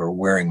pandemic or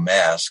wearing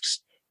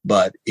masks,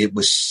 but it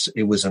was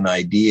an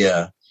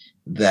idea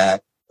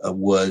that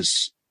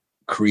was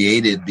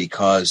created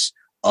because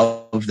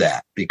of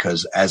that,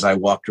 because as I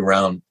walked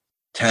around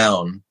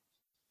town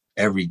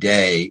every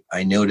day,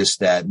 I noticed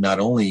that not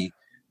only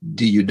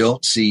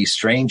don't see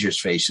strangers'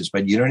 faces,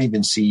 but you don't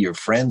even see your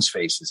friends'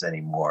 faces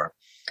anymore.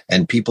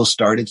 And people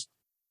started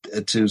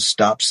to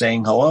stop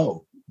saying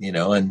hello,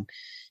 and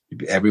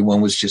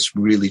everyone was just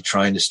really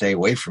trying to stay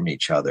away from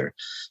each other.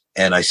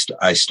 And I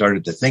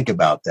started to think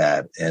about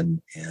that.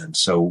 And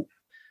so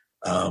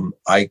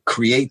I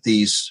create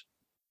these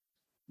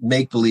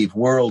make-believe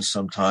worlds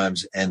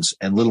sometimes and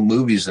little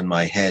movies in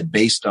my head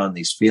based on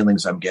these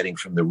feelings I'm getting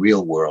from the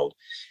real world.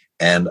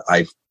 And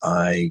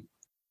I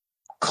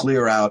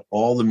clear out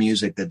all the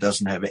music that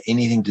doesn't have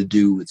anything to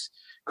do with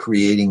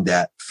creating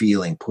that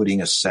feeling,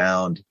 putting a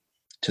sound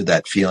to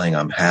that feeling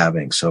I'm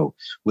having. So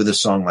with a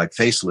song like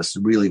Faceless,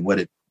 really what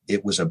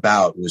it was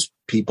about was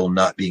people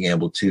not being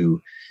able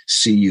to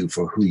see you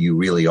for who you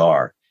really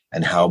are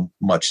and how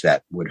much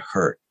that would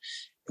hurt,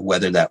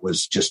 whether that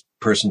was just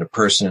person to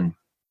person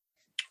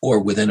or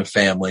within a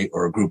family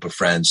or a group of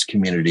friends,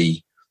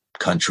 community,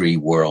 country,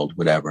 world,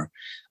 whatever.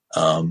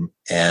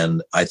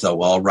 And I thought,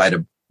 well, I'll write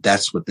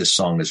that's what this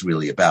song is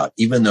really about,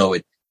 even though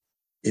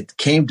it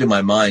came to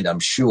my mind, I'm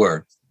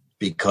sure,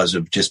 because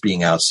of just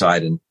being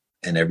outside and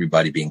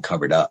everybody being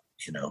covered up,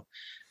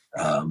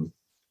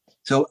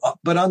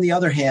 but on the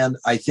other hand,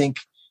 I think,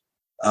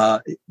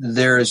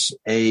 there's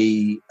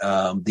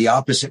the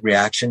opposite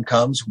reaction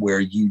comes where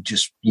you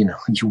just, you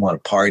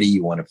want to party,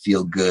 you want to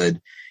feel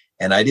good.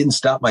 And I didn't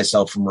stop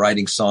myself from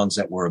writing songs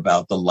that were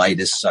about the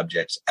lightest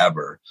subjects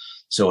ever.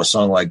 So a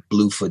song like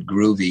Bluefoot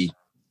Groovy,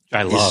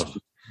 I love,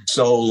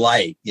 so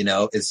light,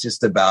 it's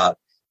just about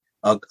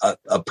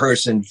a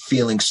person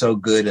feeling so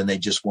good and they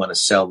just want to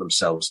sell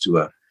themselves to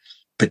a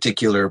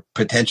particular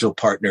potential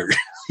partner,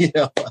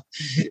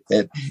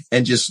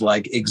 and just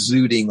like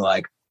exuding,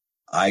 like,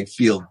 I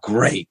feel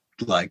great.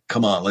 Like,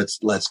 come on,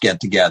 let's get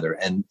together.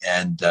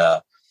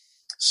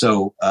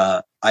 So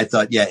I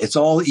thought, yeah, it's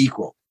all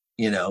equal,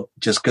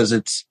 just because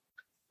it's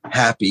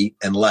happy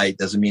and light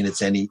doesn't mean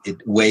it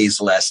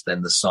weighs less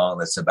than the song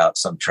that's about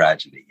some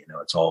tragedy.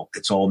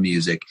 It's all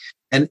music.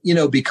 And,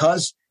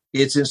 because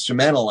it's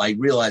instrumental, I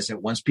realize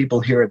that once people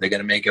hear it, they're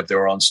going to make up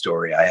their own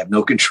story. I have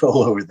no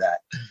control over that.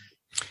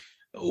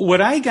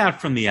 What I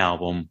got from the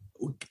album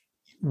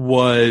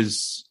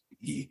was,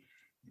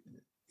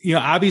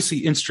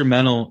 obviously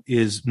instrumental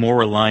is more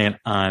reliant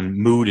on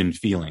mood and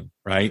feeling,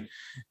 right?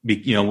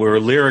 Where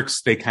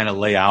lyrics, they kind of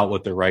lay out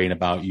what they're writing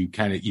about. You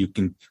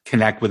can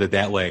connect with it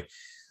that way.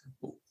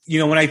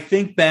 When I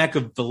think back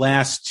of the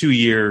last 2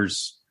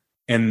 years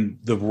and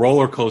the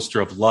roller coaster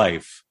of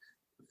life,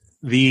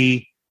 there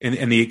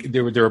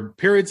are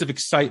periods of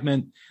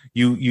excitement.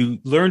 You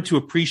learn to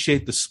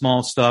appreciate the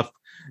small stuff.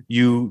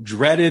 You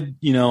dreaded,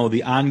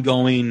 the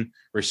ongoing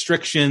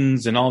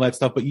restrictions and all that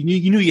stuff, but you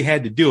knew you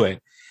had to do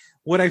it.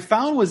 What I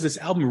found was this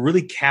album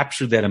really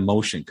captured that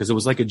emotion because it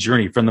was like a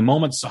journey from the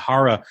moment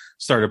Sahara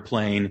started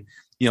playing,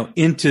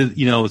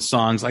 into,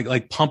 songs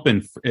like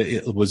Pumpin'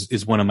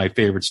 is one of my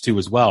favorites too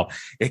as well.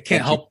 It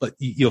can't help but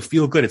you'll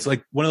feel good. It's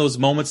like one of those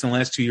moments in the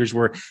last 2 years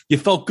where you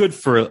felt good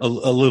for a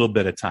little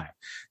bit of time.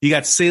 You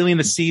got Sailing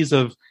the Seas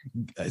of,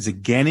 is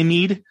it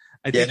Ganymede?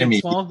 I think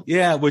it's called.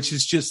 Yeah, which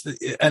is just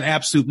an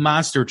absolute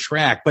monster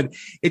track. But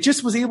it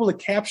just was able to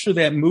capture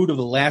that mood of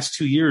the last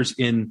 2 years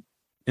in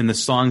the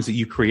songs that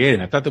you created.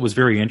 I thought that was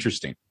very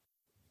interesting.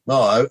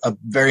 Well, I'm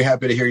very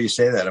happy to hear you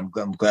say that. I'm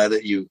glad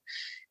that you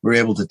were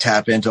able to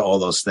tap into all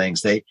those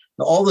things.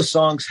 All the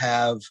songs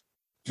have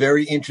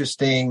very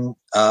interesting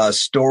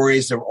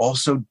stories. They're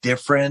also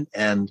different.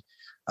 And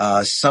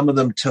some of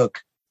them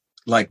took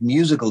like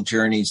musical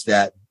journeys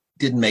that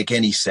didn't make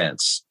any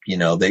sense.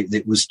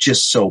 It was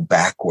just so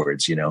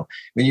backwards,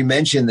 When you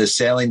mentioned the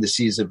Sailing the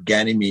Seas of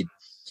Ganymede,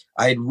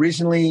 I had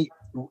originally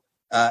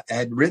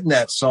had written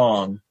that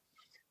song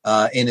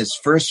in its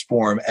first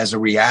form as a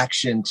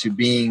reaction to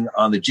being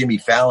on the Jimmy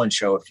Fallon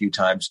show a few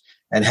times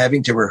and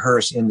having to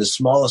rehearse in the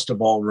smallest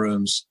of all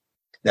rooms.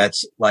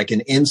 That's like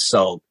an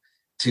insult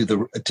to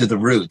the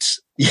Roots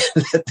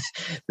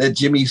that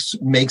Jimmy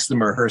makes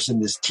them rehearse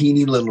in this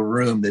teeny little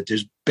room that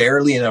there's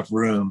barely enough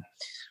room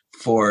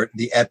for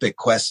the epic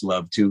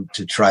Questlove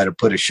to try to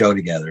put a show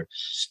together.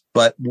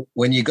 But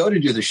when you go to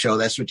do the show,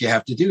 that's what you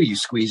have to do. You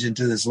squeeze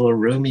into this little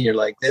room and you're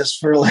like this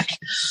for like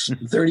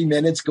 30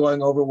 minutes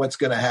going over what's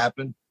going to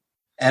happen.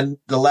 And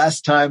the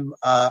last time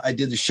I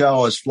did the show,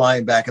 I was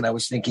flying back and I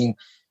was thinking,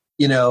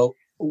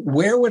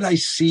 where would I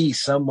see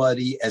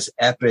somebody as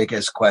epic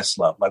as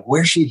Questlove? Like,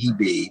 where should he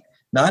be?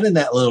 Not in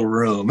that little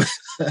room.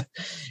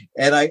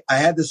 And I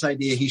had this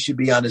idea he should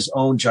be on his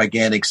own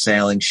gigantic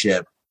sailing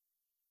ship,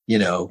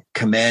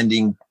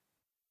 commanding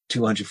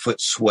 200-foot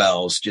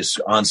swells,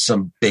 just on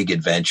some big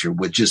adventure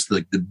with just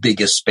the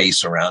biggest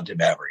space around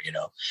him ever,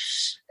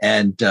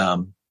 and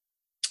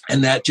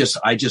that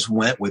I just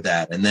went with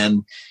that. And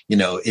then,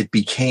 it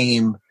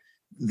became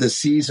the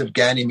Seas of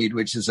Ganymede,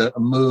 which is a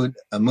moon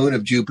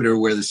of Jupiter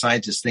where the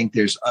scientists think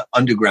there's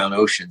underground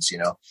oceans,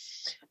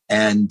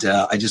 and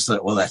I just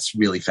thought, well, that's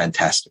really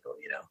fantastical,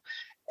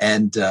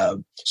 And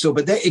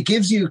it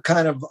gives you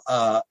kind of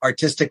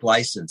artistic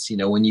license,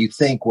 when you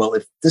think, well,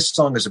 if this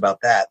song is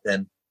about that,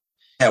 then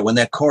when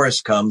that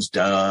chorus comes,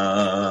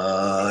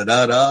 da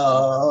da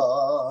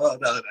da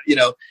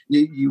da,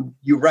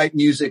 you write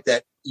music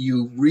that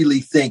you really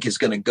think is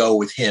going to go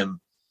with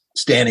him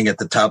standing at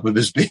the top of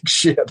his big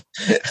ship,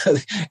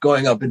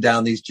 going up and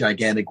down these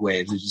gigantic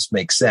waves. It just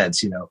makes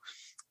sense,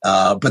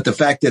 But the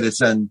fact that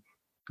it's on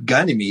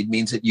Ganymede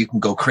means that you can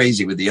go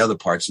crazy with the other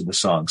parts of the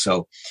song.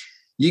 So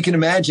you can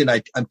imagine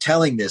I'm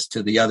telling this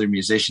to the other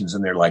musicians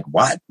and they're like,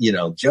 what?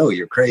 Joe,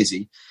 you're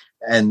crazy.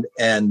 And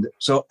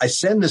so I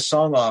send the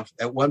song off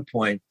at one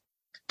point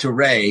to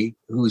Ray,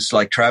 who's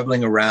like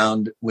traveling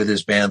around with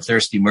his band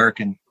Thirsty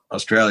Merc in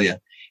Australia.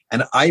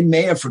 And I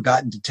may have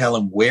forgotten to tell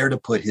him where to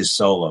put his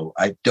solo.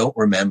 I don't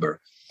remember,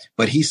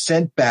 but he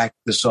sent back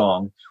the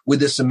song with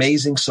this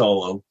amazing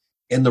solo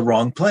in the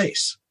wrong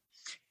place.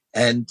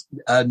 And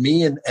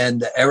me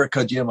and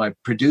Erica Gia, my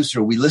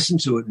producer, we listened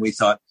to it and we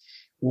thought,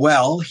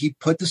 well, he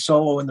put the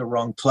solo in the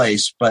wrong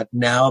place, but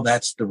now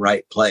that's the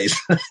right place.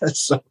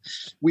 So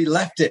we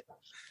left it.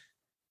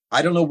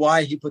 I don't know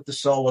why he put the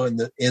solo in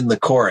the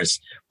chorus,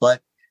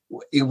 but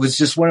it was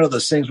just one of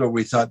those things where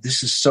we thought,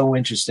 this is so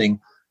interesting.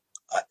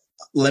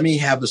 Let me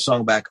have the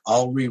song back.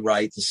 I'll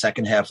rewrite the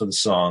second half of the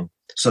song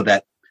so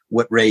that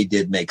what Ray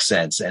did makes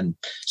sense. And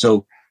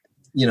so,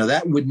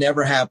 that would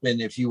never happen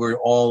if you were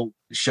all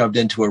shoved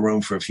into a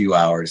room for a few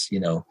hours,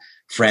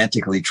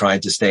 frantically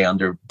trying to stay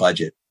under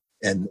budget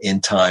and in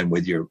time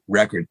with your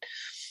record.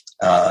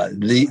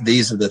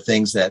 These are the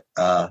things that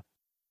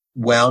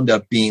wound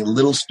up being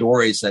little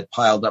stories that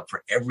piled up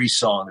for every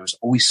song. There was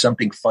always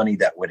something funny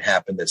that would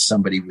happen that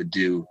somebody would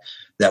do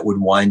that would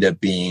wind up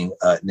being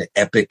an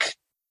epic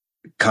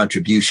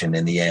contribution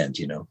in the end.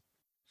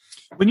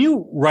 When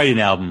you write an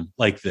album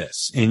like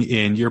this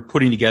and you're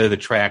putting together the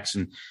tracks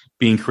and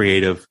being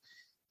creative,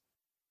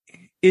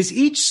 is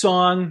each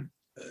song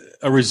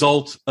a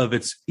result of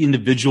its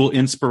individual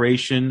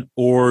inspiration,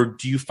 or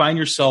do you find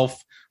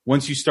yourself,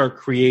 once you start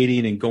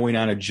creating and going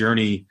on a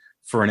journey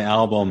for an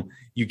album,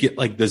 you get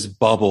like this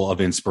bubble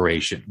of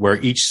inspiration where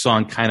each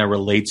song kind of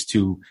relates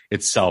to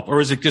itself,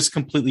 or is it just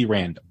completely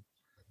random?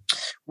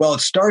 Well,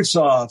 it starts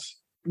off,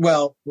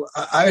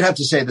 I would have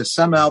to say that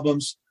some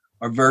albums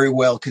are very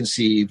well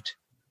conceived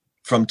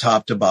from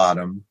top to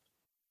bottom,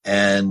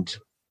 but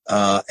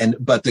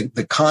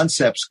the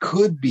concepts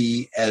could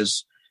be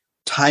as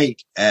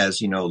tight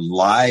as,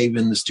 live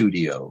in the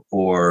studio,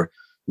 or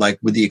like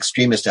with the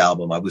Extremist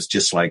album, I was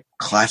just like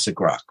classic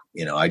rock.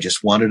 I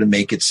just wanted to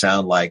make it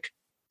sound like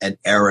an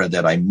era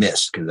that I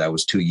missed because I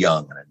was too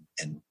young.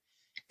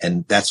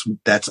 And that's,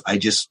 I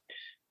just,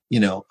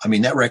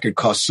 that record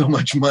cost so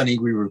much money.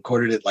 We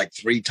recorded it like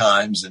 3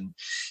 times and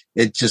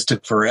it just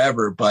took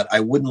forever, but I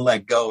wouldn't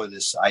let go of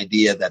this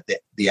idea that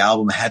the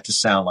album had to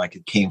sound like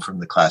it came from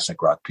the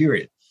classic rock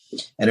period.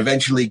 And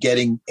eventually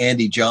getting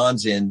Andy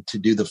Johns in to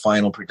do the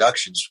final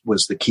productions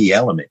was the key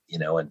element,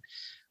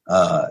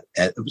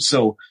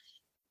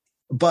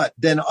 but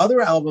then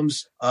other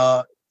albums,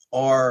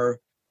 are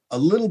a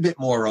little bit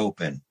more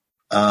open.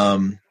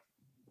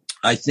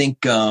 I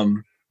think,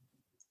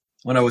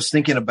 when I was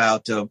thinking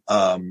about,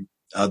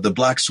 the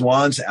Black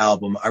Swans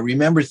album, I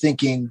remember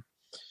thinking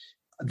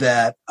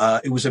that,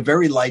 it was a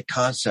very light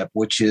concept,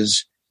 which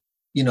is,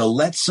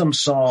 let some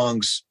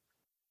songs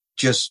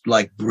just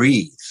like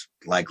breathe.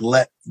 Like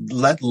let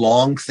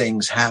long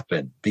things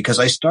happen, because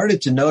I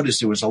started to notice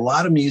there was a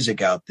lot of music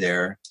out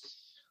there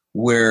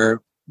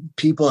where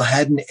people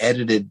hadn't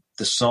edited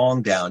the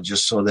song down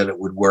just so that it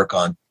would work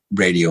on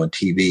radio and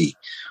TV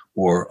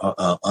or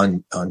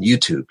on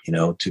YouTube,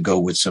 to go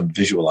with some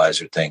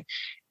visualizer thing.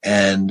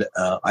 And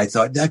I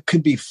thought that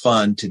could be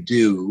fun to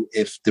do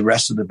if the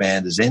rest of the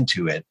band is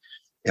into it.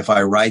 If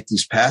I write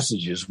these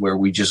passages where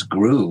we just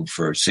groove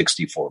for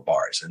 64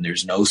 bars and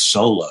there's no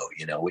solo,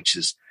 which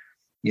is,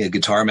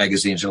 guitar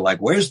magazines are like,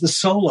 where's the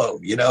solo,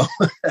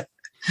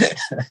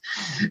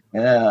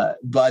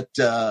 but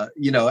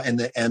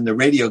and the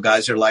radio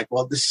guys are like,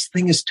 well, this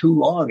thing is too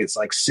long. It's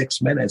like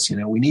 6 minutes,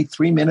 we need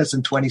 3 minutes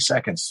and 20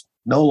 seconds,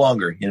 no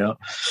longer,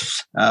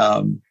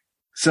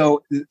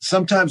 so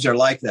sometimes they're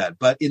like that.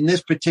 But in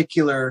this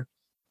particular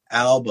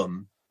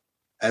album,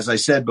 as I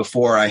said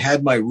before, I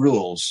had my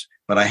rules,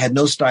 but I had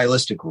no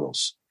stylistic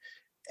rules.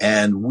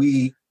 And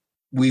we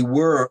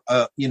were,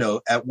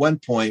 at one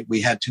point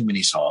we had too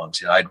many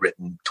songs. I'd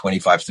written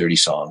 25, 30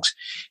 songs,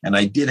 and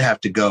I did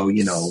have to go,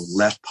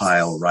 left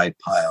pile, right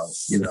pile,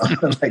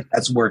 like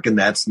that's working.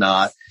 That's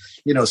not,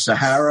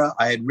 Sahara,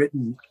 I had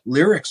written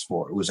lyrics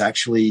for. It was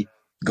actually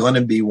going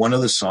to be one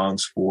of the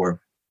songs for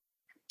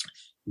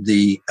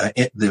the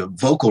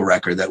vocal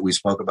record that we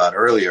spoke about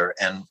earlier.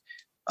 And,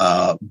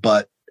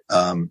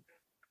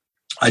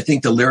 I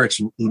think the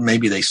lyrics,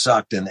 maybe they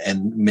sucked, and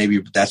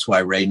maybe that's why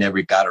Ray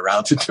never got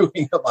around to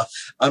doing them.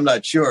 I'm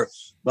not sure,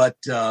 but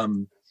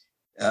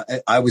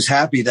I was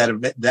happy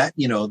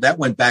that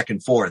went back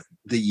and forth,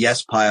 the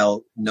yes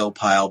pile, no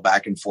pile,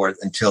 back and forth,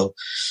 until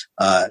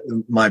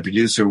my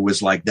producer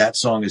was like, that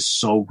song is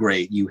so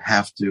great, you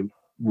have to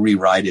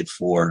rewrite it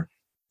for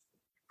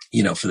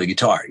for the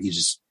guitar.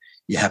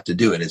 You have to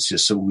do it. It's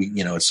just so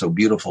it's so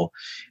beautiful.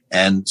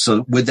 And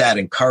so with that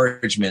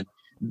encouragement,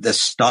 the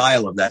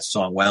style of that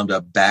song wound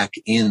up back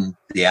in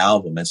the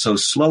album. And so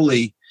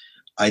slowly,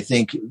 I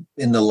think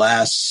in the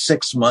last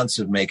 6 months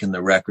of making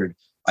the record,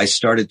 I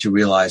started to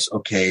realize,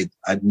 okay,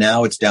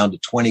 now it's down to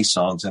 20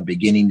 songs. I'm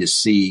beginning to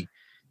see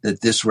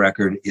that this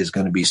record is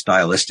going to be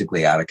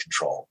stylistically out of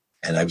control.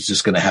 And I was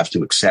just going to have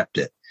to accept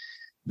it,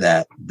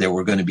 that there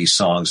were going to be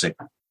songs that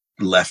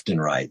left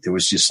and right. There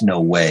was just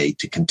no way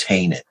to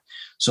contain it.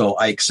 So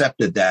I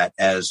accepted that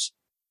as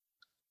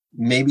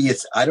maybe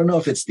I don't know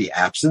if it's the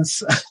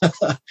absence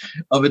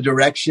of a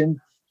direction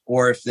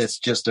or if it's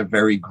just a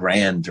very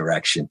grand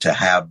direction to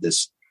have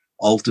this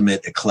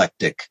ultimate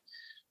eclectic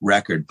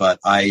record. But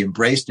I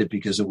embraced it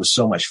because it was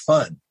so much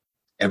fun.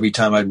 Every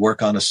time I'd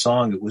work on a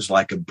song, it was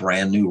like a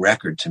brand new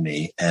record to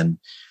me. And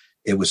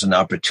it was an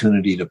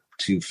opportunity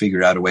to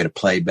figure out a way to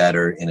play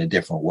better in a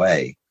different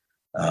way.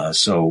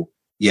 So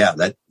yeah,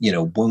 that,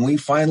 when we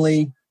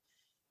finally,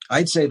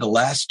 I'd say the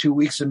last 2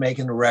 weeks of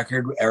making the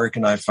record, Eric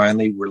and I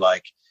finally were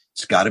like,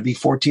 it's got to be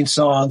 14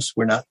 songs.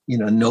 We're not,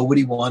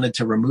 nobody wanted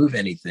to remove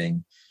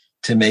anything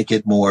to make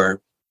it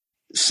more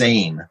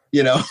sane.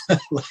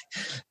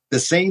 The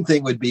sane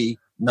thing would be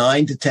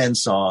 9 to 10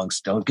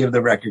 songs. Don't give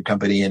the record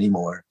company any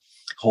more.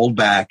 Hold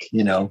back,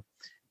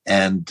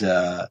 and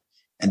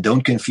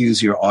don't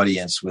confuse your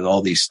audience with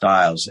all these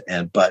styles.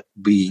 But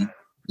we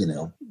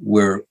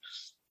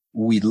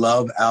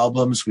love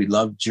albums. We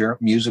love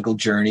musical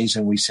journeys.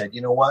 And we said,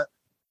 you know what?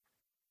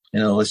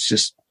 Let's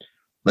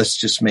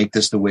just make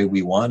this the way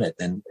we want it.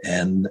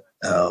 And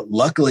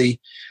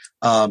luckily,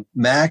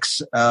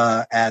 Max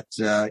at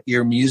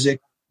Ear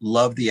Music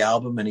loved the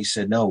album, and he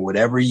said, no,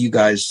 whatever you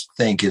guys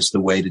think is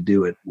the way to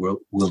do it,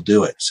 we'll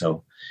do it.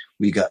 So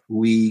we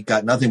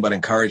got nothing but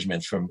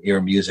encouragement from Ear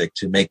Music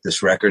to make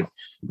this record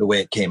the way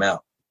it came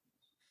out.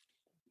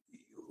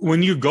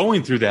 When you're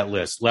going through that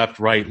left,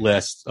 right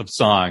list of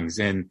songs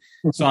and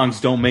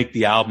songs don't make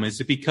the album, is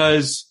it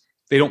because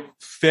they don't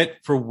fit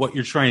for what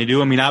you're trying to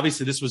do? I mean,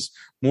 obviously this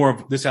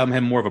album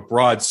had more of a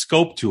broad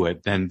scope to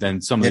it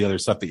than some of the other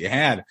stuff that you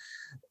had.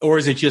 Or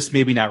is it just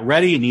maybe not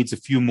ready? It needs a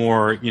few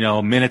more,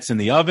 minutes in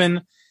the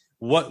oven.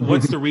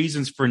 What's the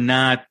reasons for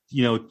not,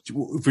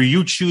 for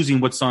you choosing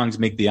what songs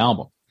make the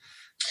album?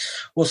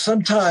 Well,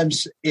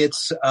 sometimes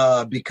it's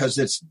because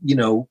it's,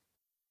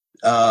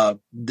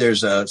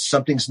 there's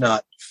something's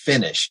not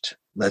finished,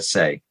 let's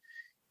say,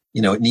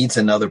 it needs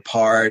another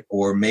part,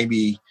 or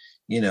maybe,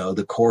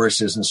 the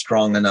chorus isn't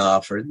strong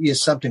enough, or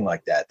something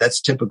like that. That's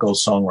typical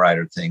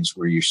songwriter things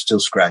where you're still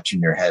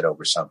scratching your head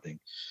over something.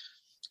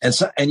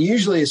 And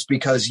usually it's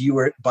because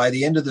by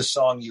the end of the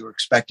song, you were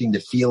expecting to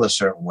feel a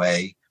certain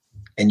way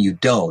and you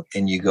don't,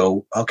 and you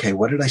go, okay,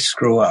 what did I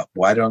screw up?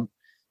 Why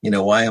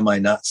am I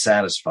not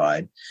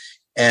satisfied?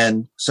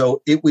 And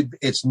so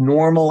it's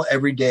normal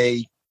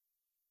everyday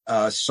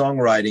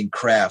songwriting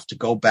craft to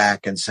go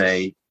back and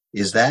say,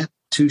 is that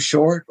too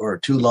short or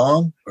too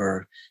long?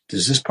 Or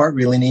does this part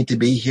really need to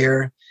be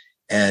here?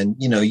 And,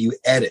 you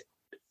edit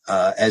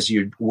as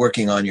you're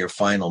working on your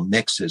final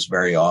mixes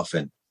very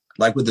often.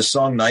 Like with the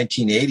song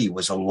 1980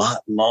 was a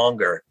lot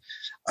longer,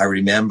 I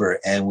remember.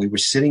 And we were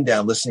sitting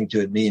down listening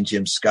to it, me and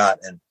Jim Scott.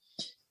 And,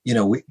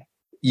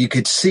 you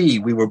could see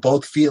we were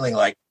both feeling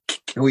like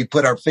we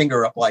put our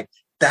finger up, like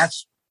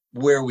that's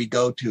where we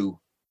go to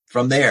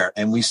from there.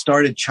 And we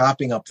started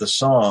chopping up the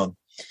song.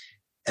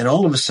 And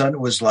all of a sudden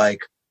it was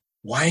like,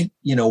 why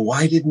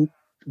didn't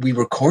we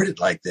record it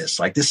like this?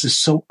 Like, this is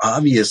so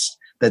obvious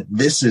that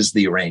this is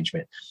the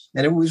arrangement.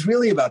 And it was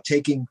really about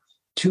taking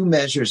 2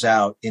 measures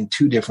out in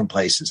 2 different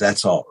places.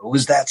 That's all. It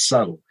was that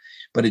subtle,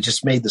 but it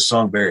just made the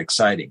song very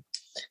exciting.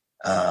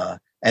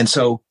 And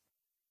so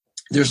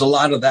there's a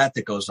lot of that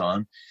goes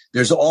on.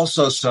 There's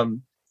also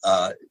some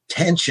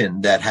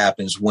tension that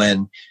happens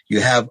when you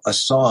have a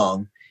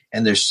song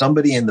and there's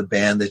somebody in the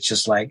band that's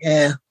just like,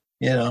 I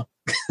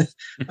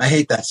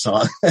hate that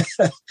song.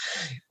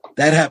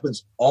 That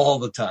happens all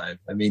the time.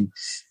 I mean,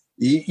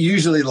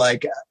 usually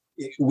like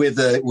with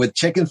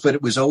Chickenfoot,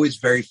 it was always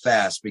very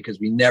fast because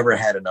we never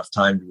had enough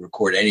time to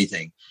record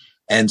anything.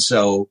 And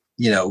so,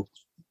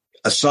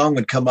 a song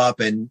would come up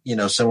and,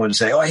 someone would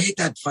say, oh, I hate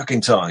that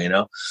fucking song,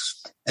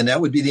 and that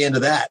would be the end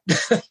of that.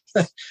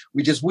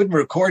 We just wouldn't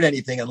record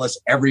anything unless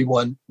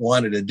everyone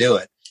wanted to do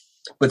it.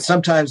 But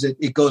sometimes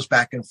it goes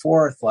back and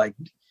forth. Like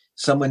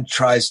someone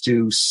tries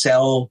to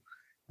sell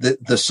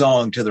the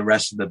song to the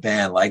rest of the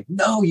band. Like,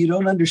 no, you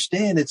don't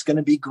understand. It's going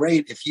to be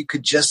great if you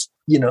could just,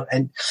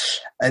 and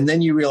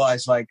then you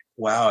realize like,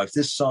 wow, if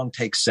this song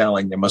takes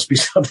selling, there must be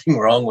something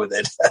wrong with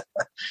it.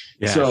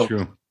 Yeah, so,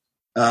 true.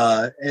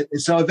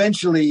 So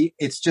eventually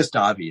it's just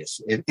obvious.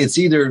 It's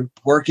either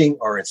working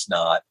or it's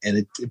not.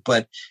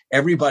 But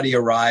everybody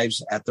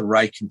arrives at the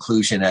right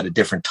conclusion at a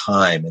different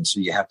time. And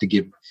so you have to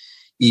give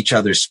each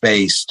other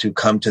space to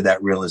come to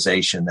that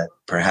realization that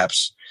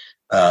perhaps,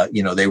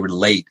 they were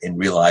late in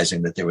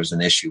realizing that there was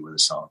an issue with the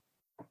song.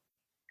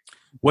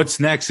 What's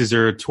next? Is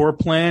there a tour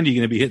planned? Are you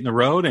going to be hitting the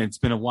road? And it's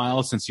been a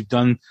while since you've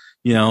done,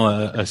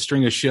 a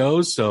string of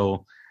shows.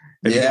 So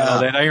Have you got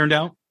all that ironed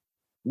out?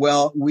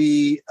 Well,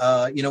 we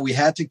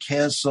had to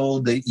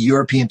cancel the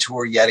European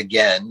tour yet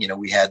again.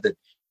 We had the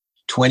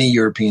 20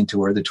 European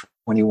tour, the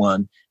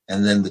 21,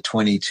 and then the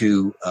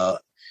 22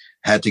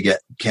 had to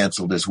get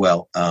canceled as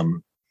well.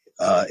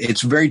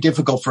 It's very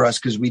difficult for us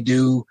because we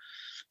do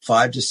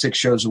 5 to 6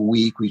 shows a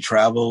week. We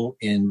travel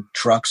in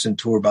trucks and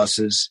tour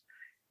buses.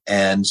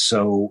 And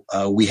so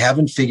we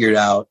haven't figured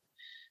out,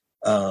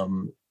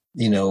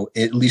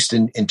 at least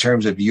in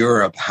terms of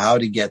Europe, how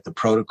to get the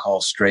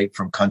protocol straight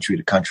from country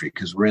to country,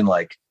 because we're in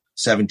like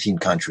 17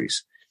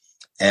 countries.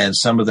 And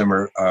some of them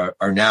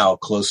are now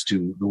close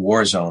to the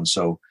war zone.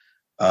 So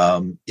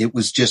it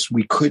was just,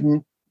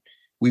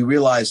 we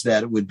realized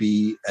that it would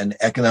be an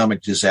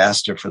economic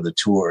disaster for the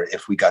tour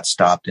if we got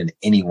stopped in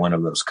any one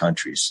of those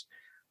countries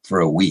for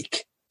a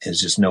week.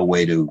 There's just no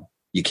way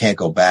you can't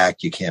go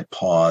back, you can't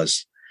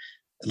pause,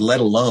 let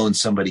alone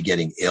somebody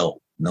getting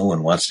ill. No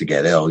one wants to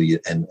get ill.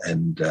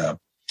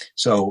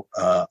 So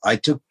I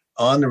took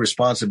on the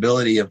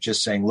responsibility of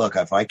just saying, look,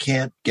 if I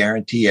can't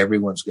guarantee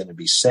everyone's going to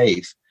be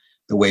safe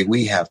the way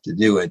we have to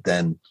do it,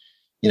 then,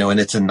 and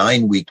it's a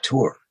 9-week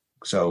tour.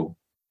 So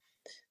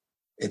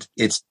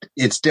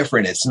it's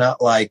different. It's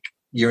not like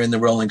you're in the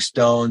Rolling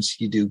Stones.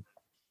 You do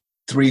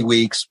 3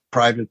 weeks,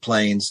 private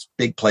planes,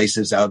 big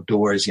places,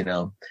 outdoors,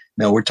 No,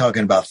 we're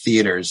talking about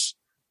theaters,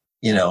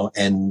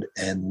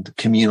 and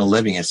communal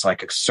living. It's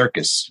like a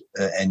circus,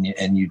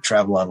 and you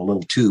travel on a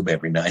little tube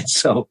every night.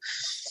 So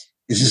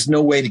there's just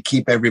no way to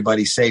keep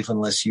everybody safe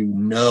unless you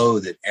know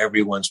that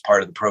everyone's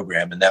part of the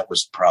program. And that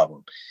was the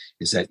problem,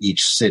 is that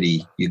each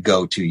city you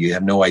go to, you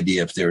have no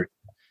idea if they're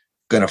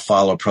going to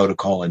follow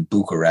protocol in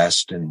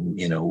Bucharest and,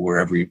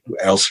 wherever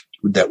else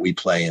that we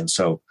play in.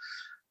 So,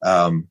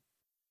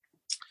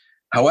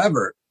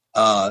 however,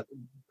 our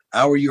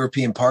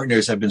European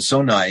partners have been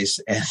so nice,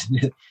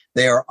 and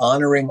they are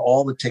honoring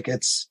all the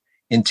tickets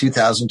in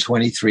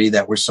 2023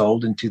 that were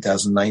sold in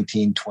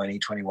 2019, 20,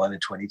 21,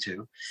 and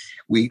 22.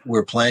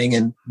 We're playing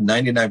in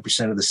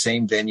 99% of the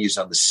same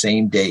venues on the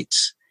same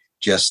dates,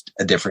 just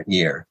a different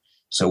year.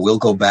 So we'll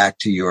go back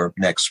to Europe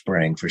next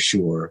spring for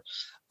sure.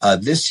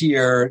 This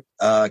year,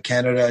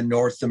 Canada and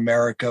North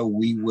America,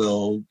 we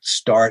will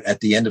start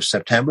at the end of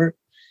September,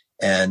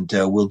 and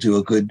we'll do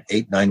a good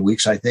 8-9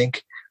 weeks, I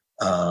think.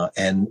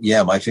 And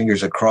yeah, my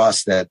fingers are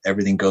crossed that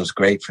everything goes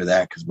great for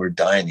that, because we're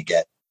dying to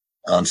get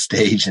on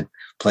stage and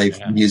play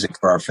music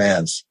for our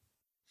fans.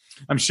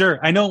 I'm sure.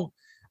 I know.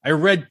 I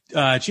read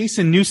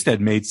Jason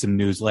Newsted made some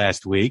news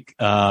last week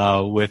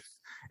with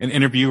an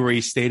interview where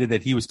he stated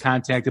that he was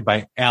contacted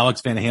by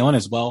Alex Van Halen,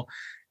 as well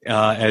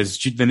as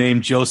the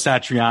name Joe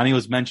Satriani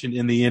was mentioned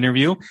in the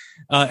interview.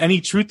 Any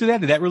truth to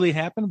that? Did that really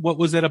happen? What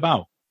was that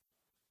about?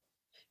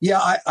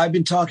 Yeah, I've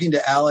been talking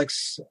to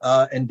Alex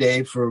and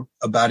Dave for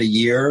about a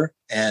year,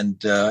 and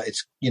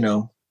it's,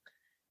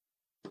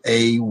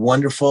 a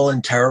wonderful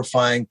and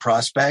terrifying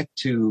prospect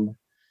to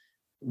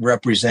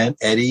represent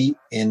Eddie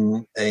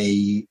in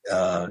a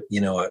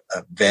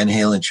Van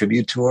Halen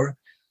tribute tour.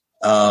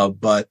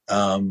 But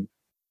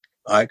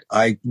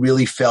I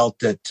really felt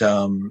that,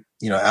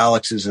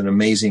 Alex is an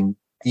amazing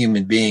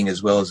human being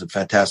as well as a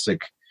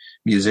fantastic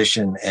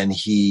musician, and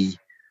he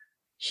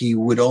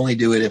would only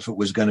do it if it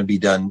was going to be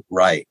done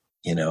right,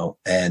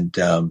 and,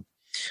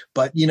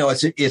 but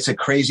it's a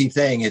crazy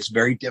thing. It's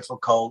very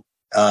difficult,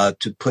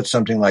 to put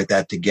something like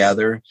that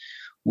together.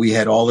 We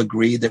had all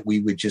agreed that we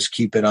would just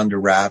keep it under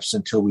wraps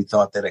until we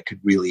thought that it could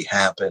really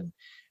happen.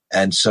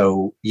 And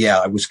so, yeah,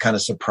 I was kind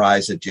of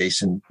surprised that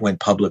Jason went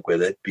public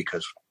with it,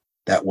 because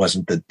that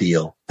wasn't the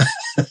deal.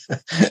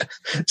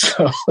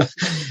 So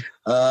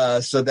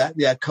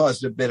that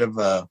caused a bit of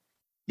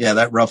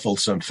that ruffled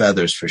some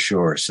feathers for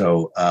sure.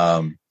 So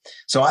I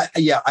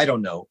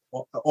don't know.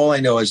 All I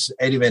know is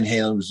Eddie Van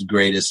Halen was the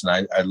greatest,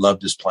 and I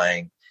loved his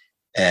playing,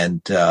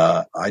 and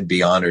I'd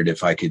be honored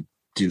if I could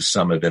do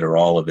some of it or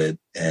all of it.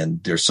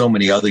 And there's so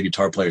many other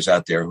guitar players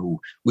out there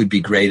who would be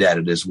great at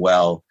it as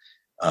well.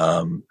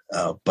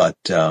 But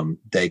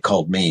they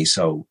called me,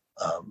 so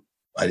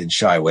I didn't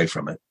shy away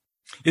from it.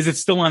 Is it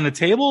still on the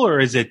table, or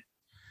is it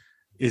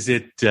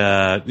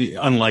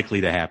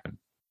unlikely to happen?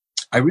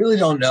 I really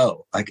don't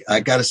know. I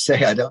got to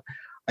say,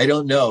 I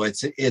don't know.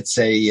 It's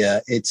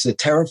a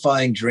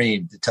terrifying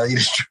dream, to tell you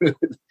the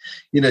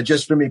truth.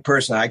 Just for me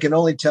personally, I can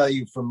only tell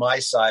you from my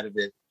side of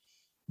it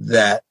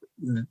that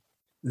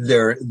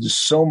there's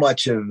so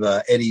much of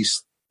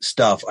Eddie's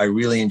stuff I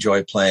really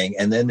enjoy playing,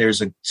 and then there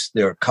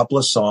are a couple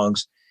of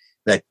songs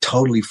that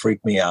totally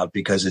freak me out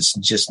because it's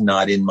just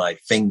not in my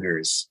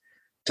fingers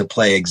to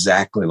play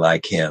exactly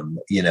like him,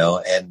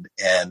 and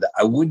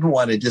I wouldn't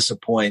want to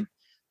disappoint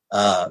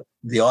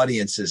the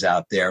audiences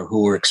out there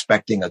who are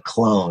expecting a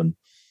clone.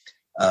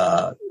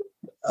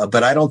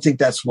 But I don't think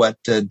that's what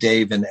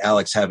Dave and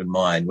Alex have in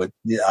mind.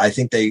 I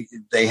think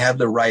they have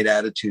the right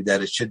attitude,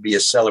 that it should be a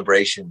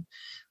celebration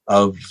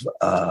of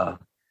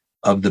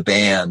the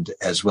band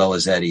as well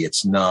as Eddie.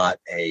 It's not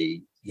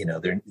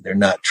they're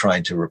not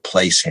trying to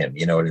replace him.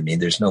 You know what I mean?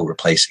 There's no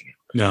replacing him.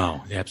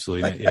 No,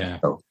 absolutely.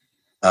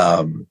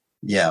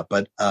 Yeah.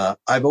 But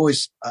I've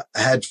always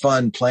had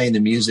fun playing the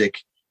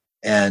music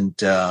And,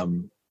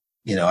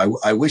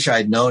 I wish I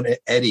had known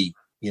Eddie,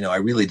 I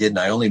really didn't.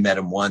 I only met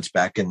him once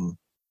back in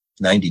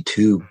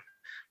 92,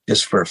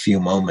 just for a few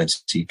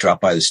moments. He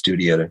dropped by the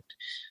studio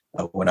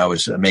when I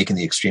was making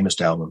the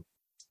Extremist album.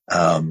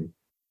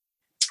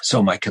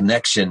 So my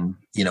connection,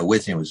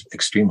 with him was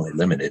extremely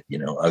limited.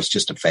 I was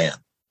just a fan.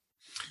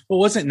 Well,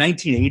 wasn't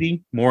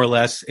 1980 more or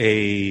less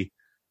a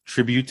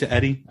tribute to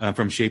Eddie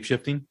from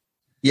Shapeshifting?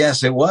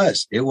 Yes, it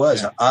was. It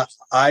was. Yeah.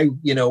 I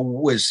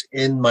was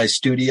in my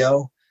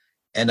studio,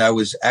 and I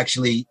was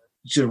actually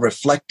sort of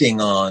reflecting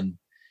on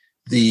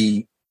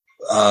the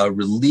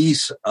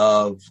release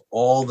of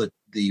all the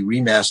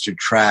remastered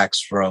tracks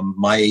from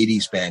my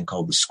 80s band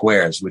called The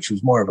Squares, which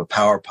was more of a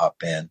power pop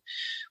band.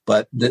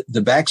 But the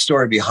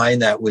backstory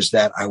behind that was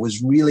that I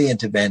was really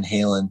into Van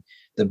Halen.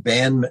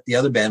 The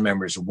other band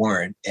members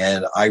weren't.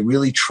 And I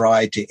really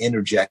tried to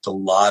interject a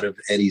lot of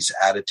Eddie's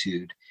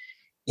attitude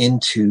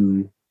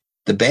into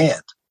the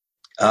band,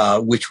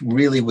 which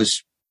really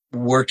was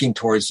working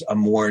towards a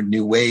more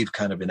new wave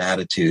kind of an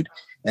attitude.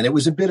 And it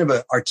was a bit of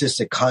an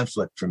artistic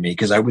conflict for me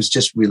because I was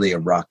just really a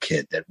rock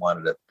kid that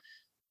wanted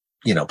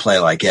to, play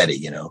like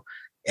Eddie,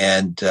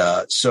 And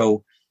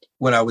so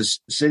when I was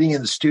sitting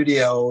in the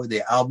studio,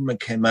 the album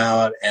came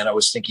out, and I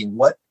was thinking,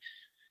 what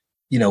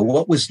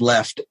was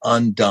left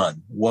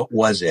undone? What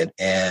was it?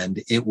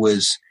 And it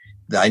was,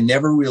 I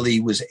never really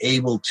was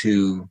able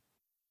to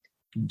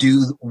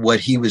do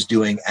what he was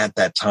doing at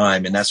that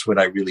time. And that's what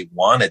I really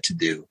wanted to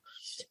do.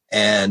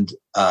 And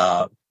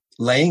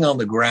laying on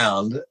the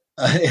ground,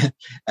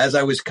 as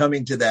I was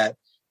coming to that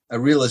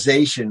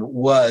realization,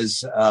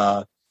 was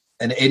an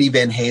Eddie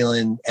Van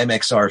Halen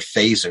MXR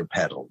phaser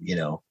pedal,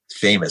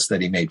 famous,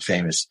 that he made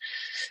famous.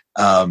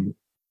 And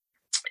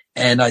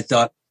I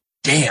thought,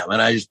 damn.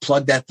 And I just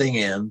plugged that thing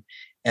in,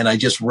 and I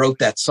just wrote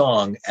that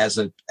song as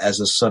a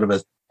sort of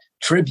a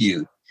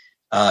tribute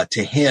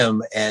to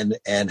him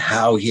and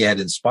how he had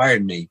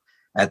inspired me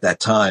at that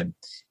time.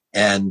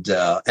 And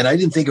I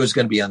didn't think it was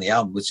going to be on the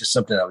album. It was just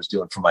something I was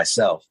doing for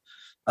myself.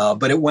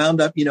 But it wound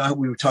up, how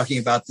we were talking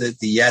about the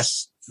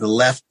the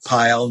left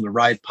pile and the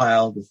right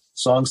pile, the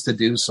songs to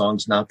do,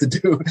 songs not to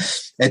do.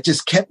 It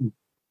just kept,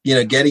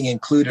 getting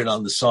included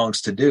on the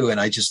songs to do. And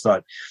I just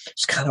thought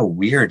it's kind of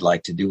weird,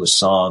 like, to do a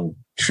song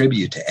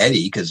tribute to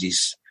Eddie, because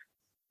he's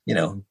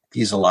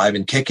alive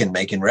and kicking,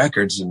 making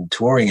records and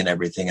touring and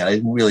everything. And I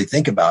didn't really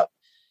think about,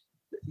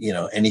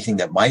 anything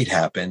that might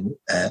happen.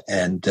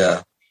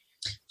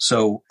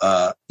 So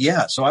I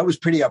was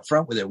pretty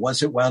upfront with it.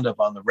 Once it wound up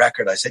on the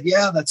record, I said,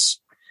 yeah, that's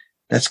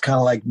kind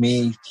of like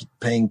me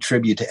paying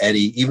tribute to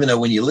Eddie, even though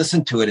when you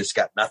listen to it, it's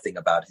got nothing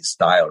about his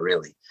style,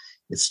 really.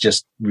 It's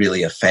just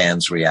really a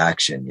fan's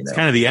reaction, It's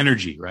kind of the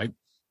energy, right?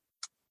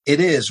 It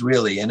is,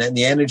 really. And then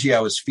the energy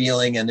I was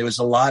feeling, and there was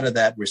a lot of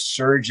that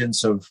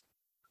resurgence of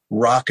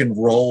rock and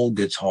roll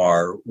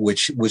guitar,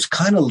 which was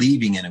kind of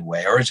leaving in a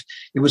way, or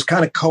it was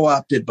kind of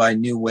co-opted by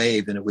new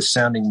wave, and it was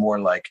sounding more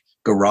like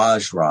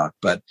garage rock.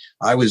 But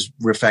I was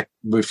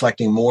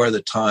reflecting more of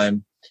the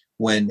time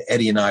when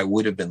Eddie and I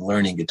would have been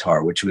learning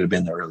guitar, which would have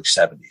been the early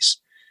 70s,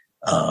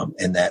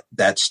 and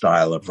that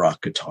style of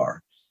rock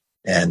guitar.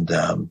 And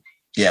so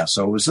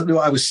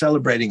I was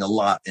celebrating a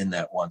lot in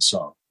that one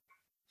song.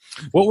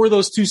 What were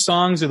those two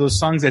songs, or those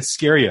songs that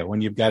scare you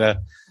when you've got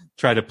to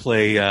try to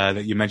play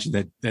that you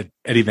mentioned that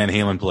Eddie Van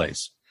Halen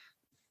plays?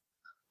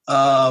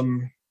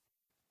 I'm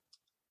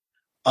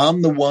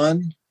the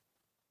One.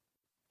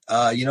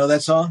 You know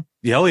that song?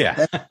 Yeah, oh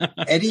yeah.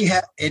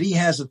 Eddie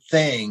has a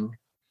thing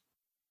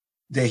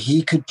that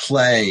he could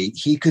play.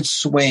 He could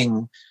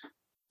swing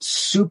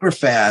super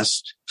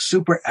fast,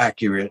 super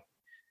accurate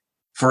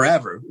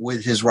forever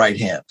with his right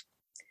hand.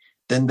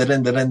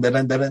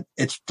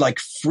 It's like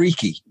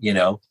freaky,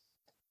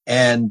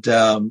 and,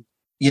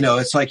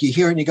 it's like you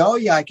hear it and you go, oh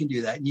yeah, I can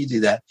do that. And you do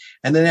that.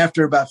 And then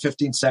after about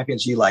 15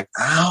 seconds, you're like,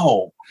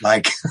 ow,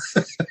 like,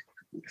 and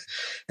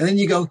then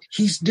you go,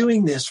 he's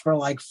doing this for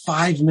like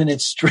 5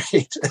 minutes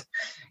straight.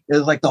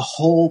 It's like the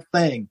whole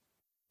thing.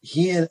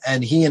 He and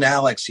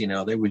Alex,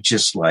 they were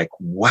just like,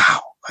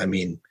 wow. I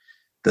mean,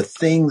 the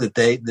thing that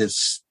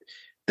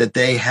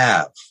they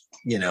have,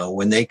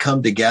 when they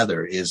come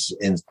together is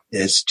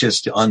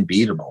just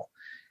unbeatable.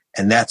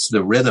 And that's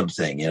the rhythm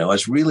thing,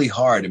 it's really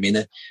hard. I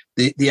mean,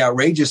 the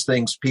outrageous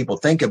things people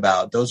think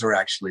about, those are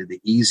actually the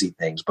easy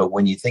things. But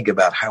when you think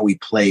about how he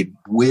played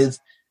with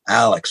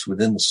Alex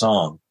within the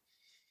song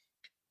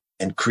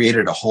and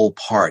created a whole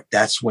part,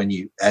 that's when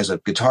you, as a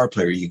guitar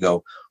player, you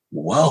go,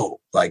 whoa,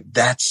 like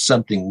that's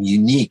something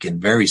unique and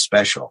very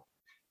special.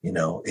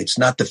 It's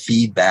not the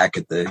feedback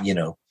at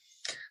the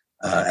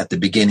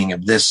beginning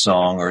of this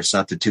song, or it's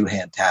not the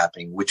two-hand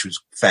tapping, which was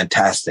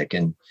fantastic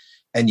and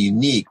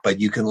unique, but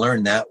you can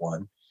learn that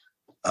one.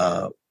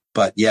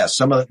 But yeah,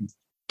 some of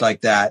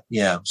like that,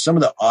 some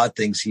of the odd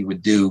things he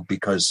would do,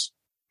 because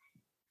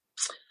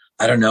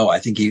I don't know. I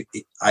think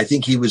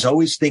he was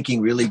always thinking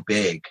really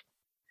big.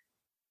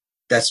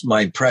 That's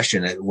my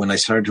impression. When I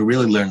started to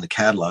really learn the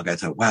catalog, I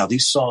thought, wow,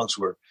 these songs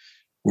were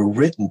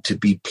written to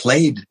be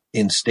played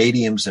in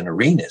stadiums and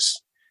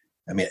arenas.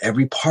 I mean,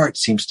 every part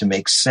seems to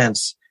make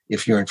sense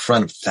if you're in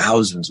front of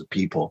thousands of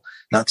people,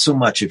 not so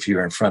much if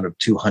you're in front of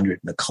 200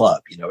 in a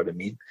club. You know what I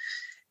mean?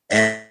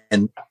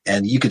 And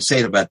you could say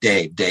it about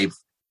Dave. Dave,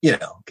 you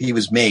know, he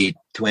was made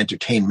to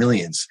entertain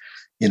millions.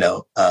 You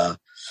know,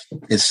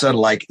 it's sort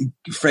of like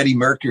Freddie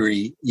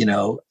Mercury, you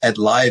know, at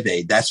Live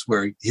Aid. That's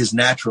where his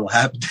natural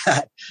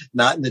habitat,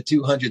 not in the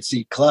 200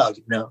 seat club.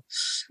 You know,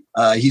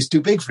 he's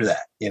too big for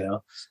that. You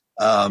know,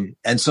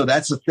 and so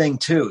that's the thing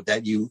too,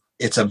 that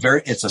it's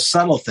a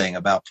subtle thing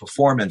about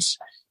performance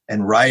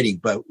and writing.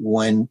 But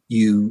when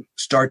you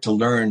start to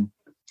learn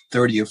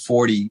 30 or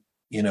 40,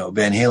 you know,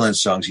 Van Halen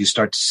songs, you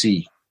start to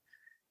see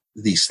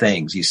these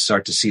things. You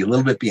start to see a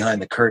little bit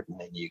behind the curtain,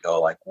 and you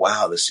go like,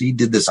 wow, he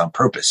did this on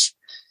purpose.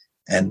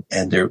 And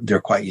they're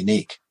quite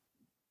unique.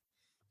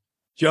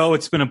 Joe,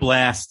 it's been a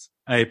blast.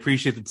 I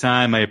appreciate the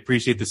time. I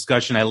appreciate the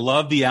discussion. I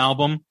love the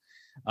album.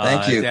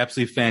 Thank you. It's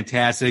absolutely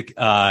fantastic.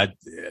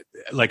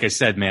 Like I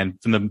said, man,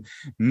 from the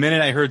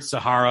minute I heard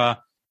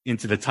Sahara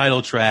into the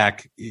title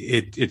track,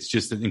 it's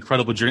just an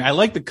incredible journey. I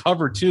like the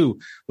cover too,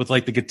 with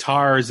like the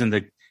guitars and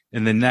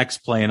the necks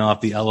playing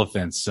off the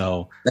elephants.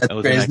 So that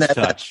was a nice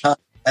touch.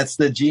 That's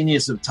the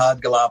genius of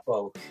Todd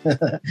Galappo,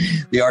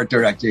 the art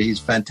director. He's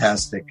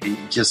fantastic.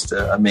 Just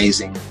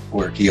amazing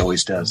work. He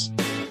always does.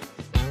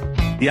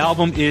 The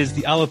album is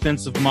The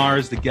Elephants of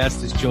Mars. The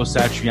guest is Joe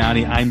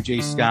Satriani. I'm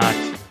Jay Scott.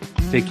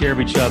 Take care of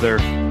each other.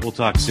 We'll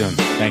talk soon.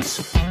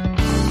 Thanks.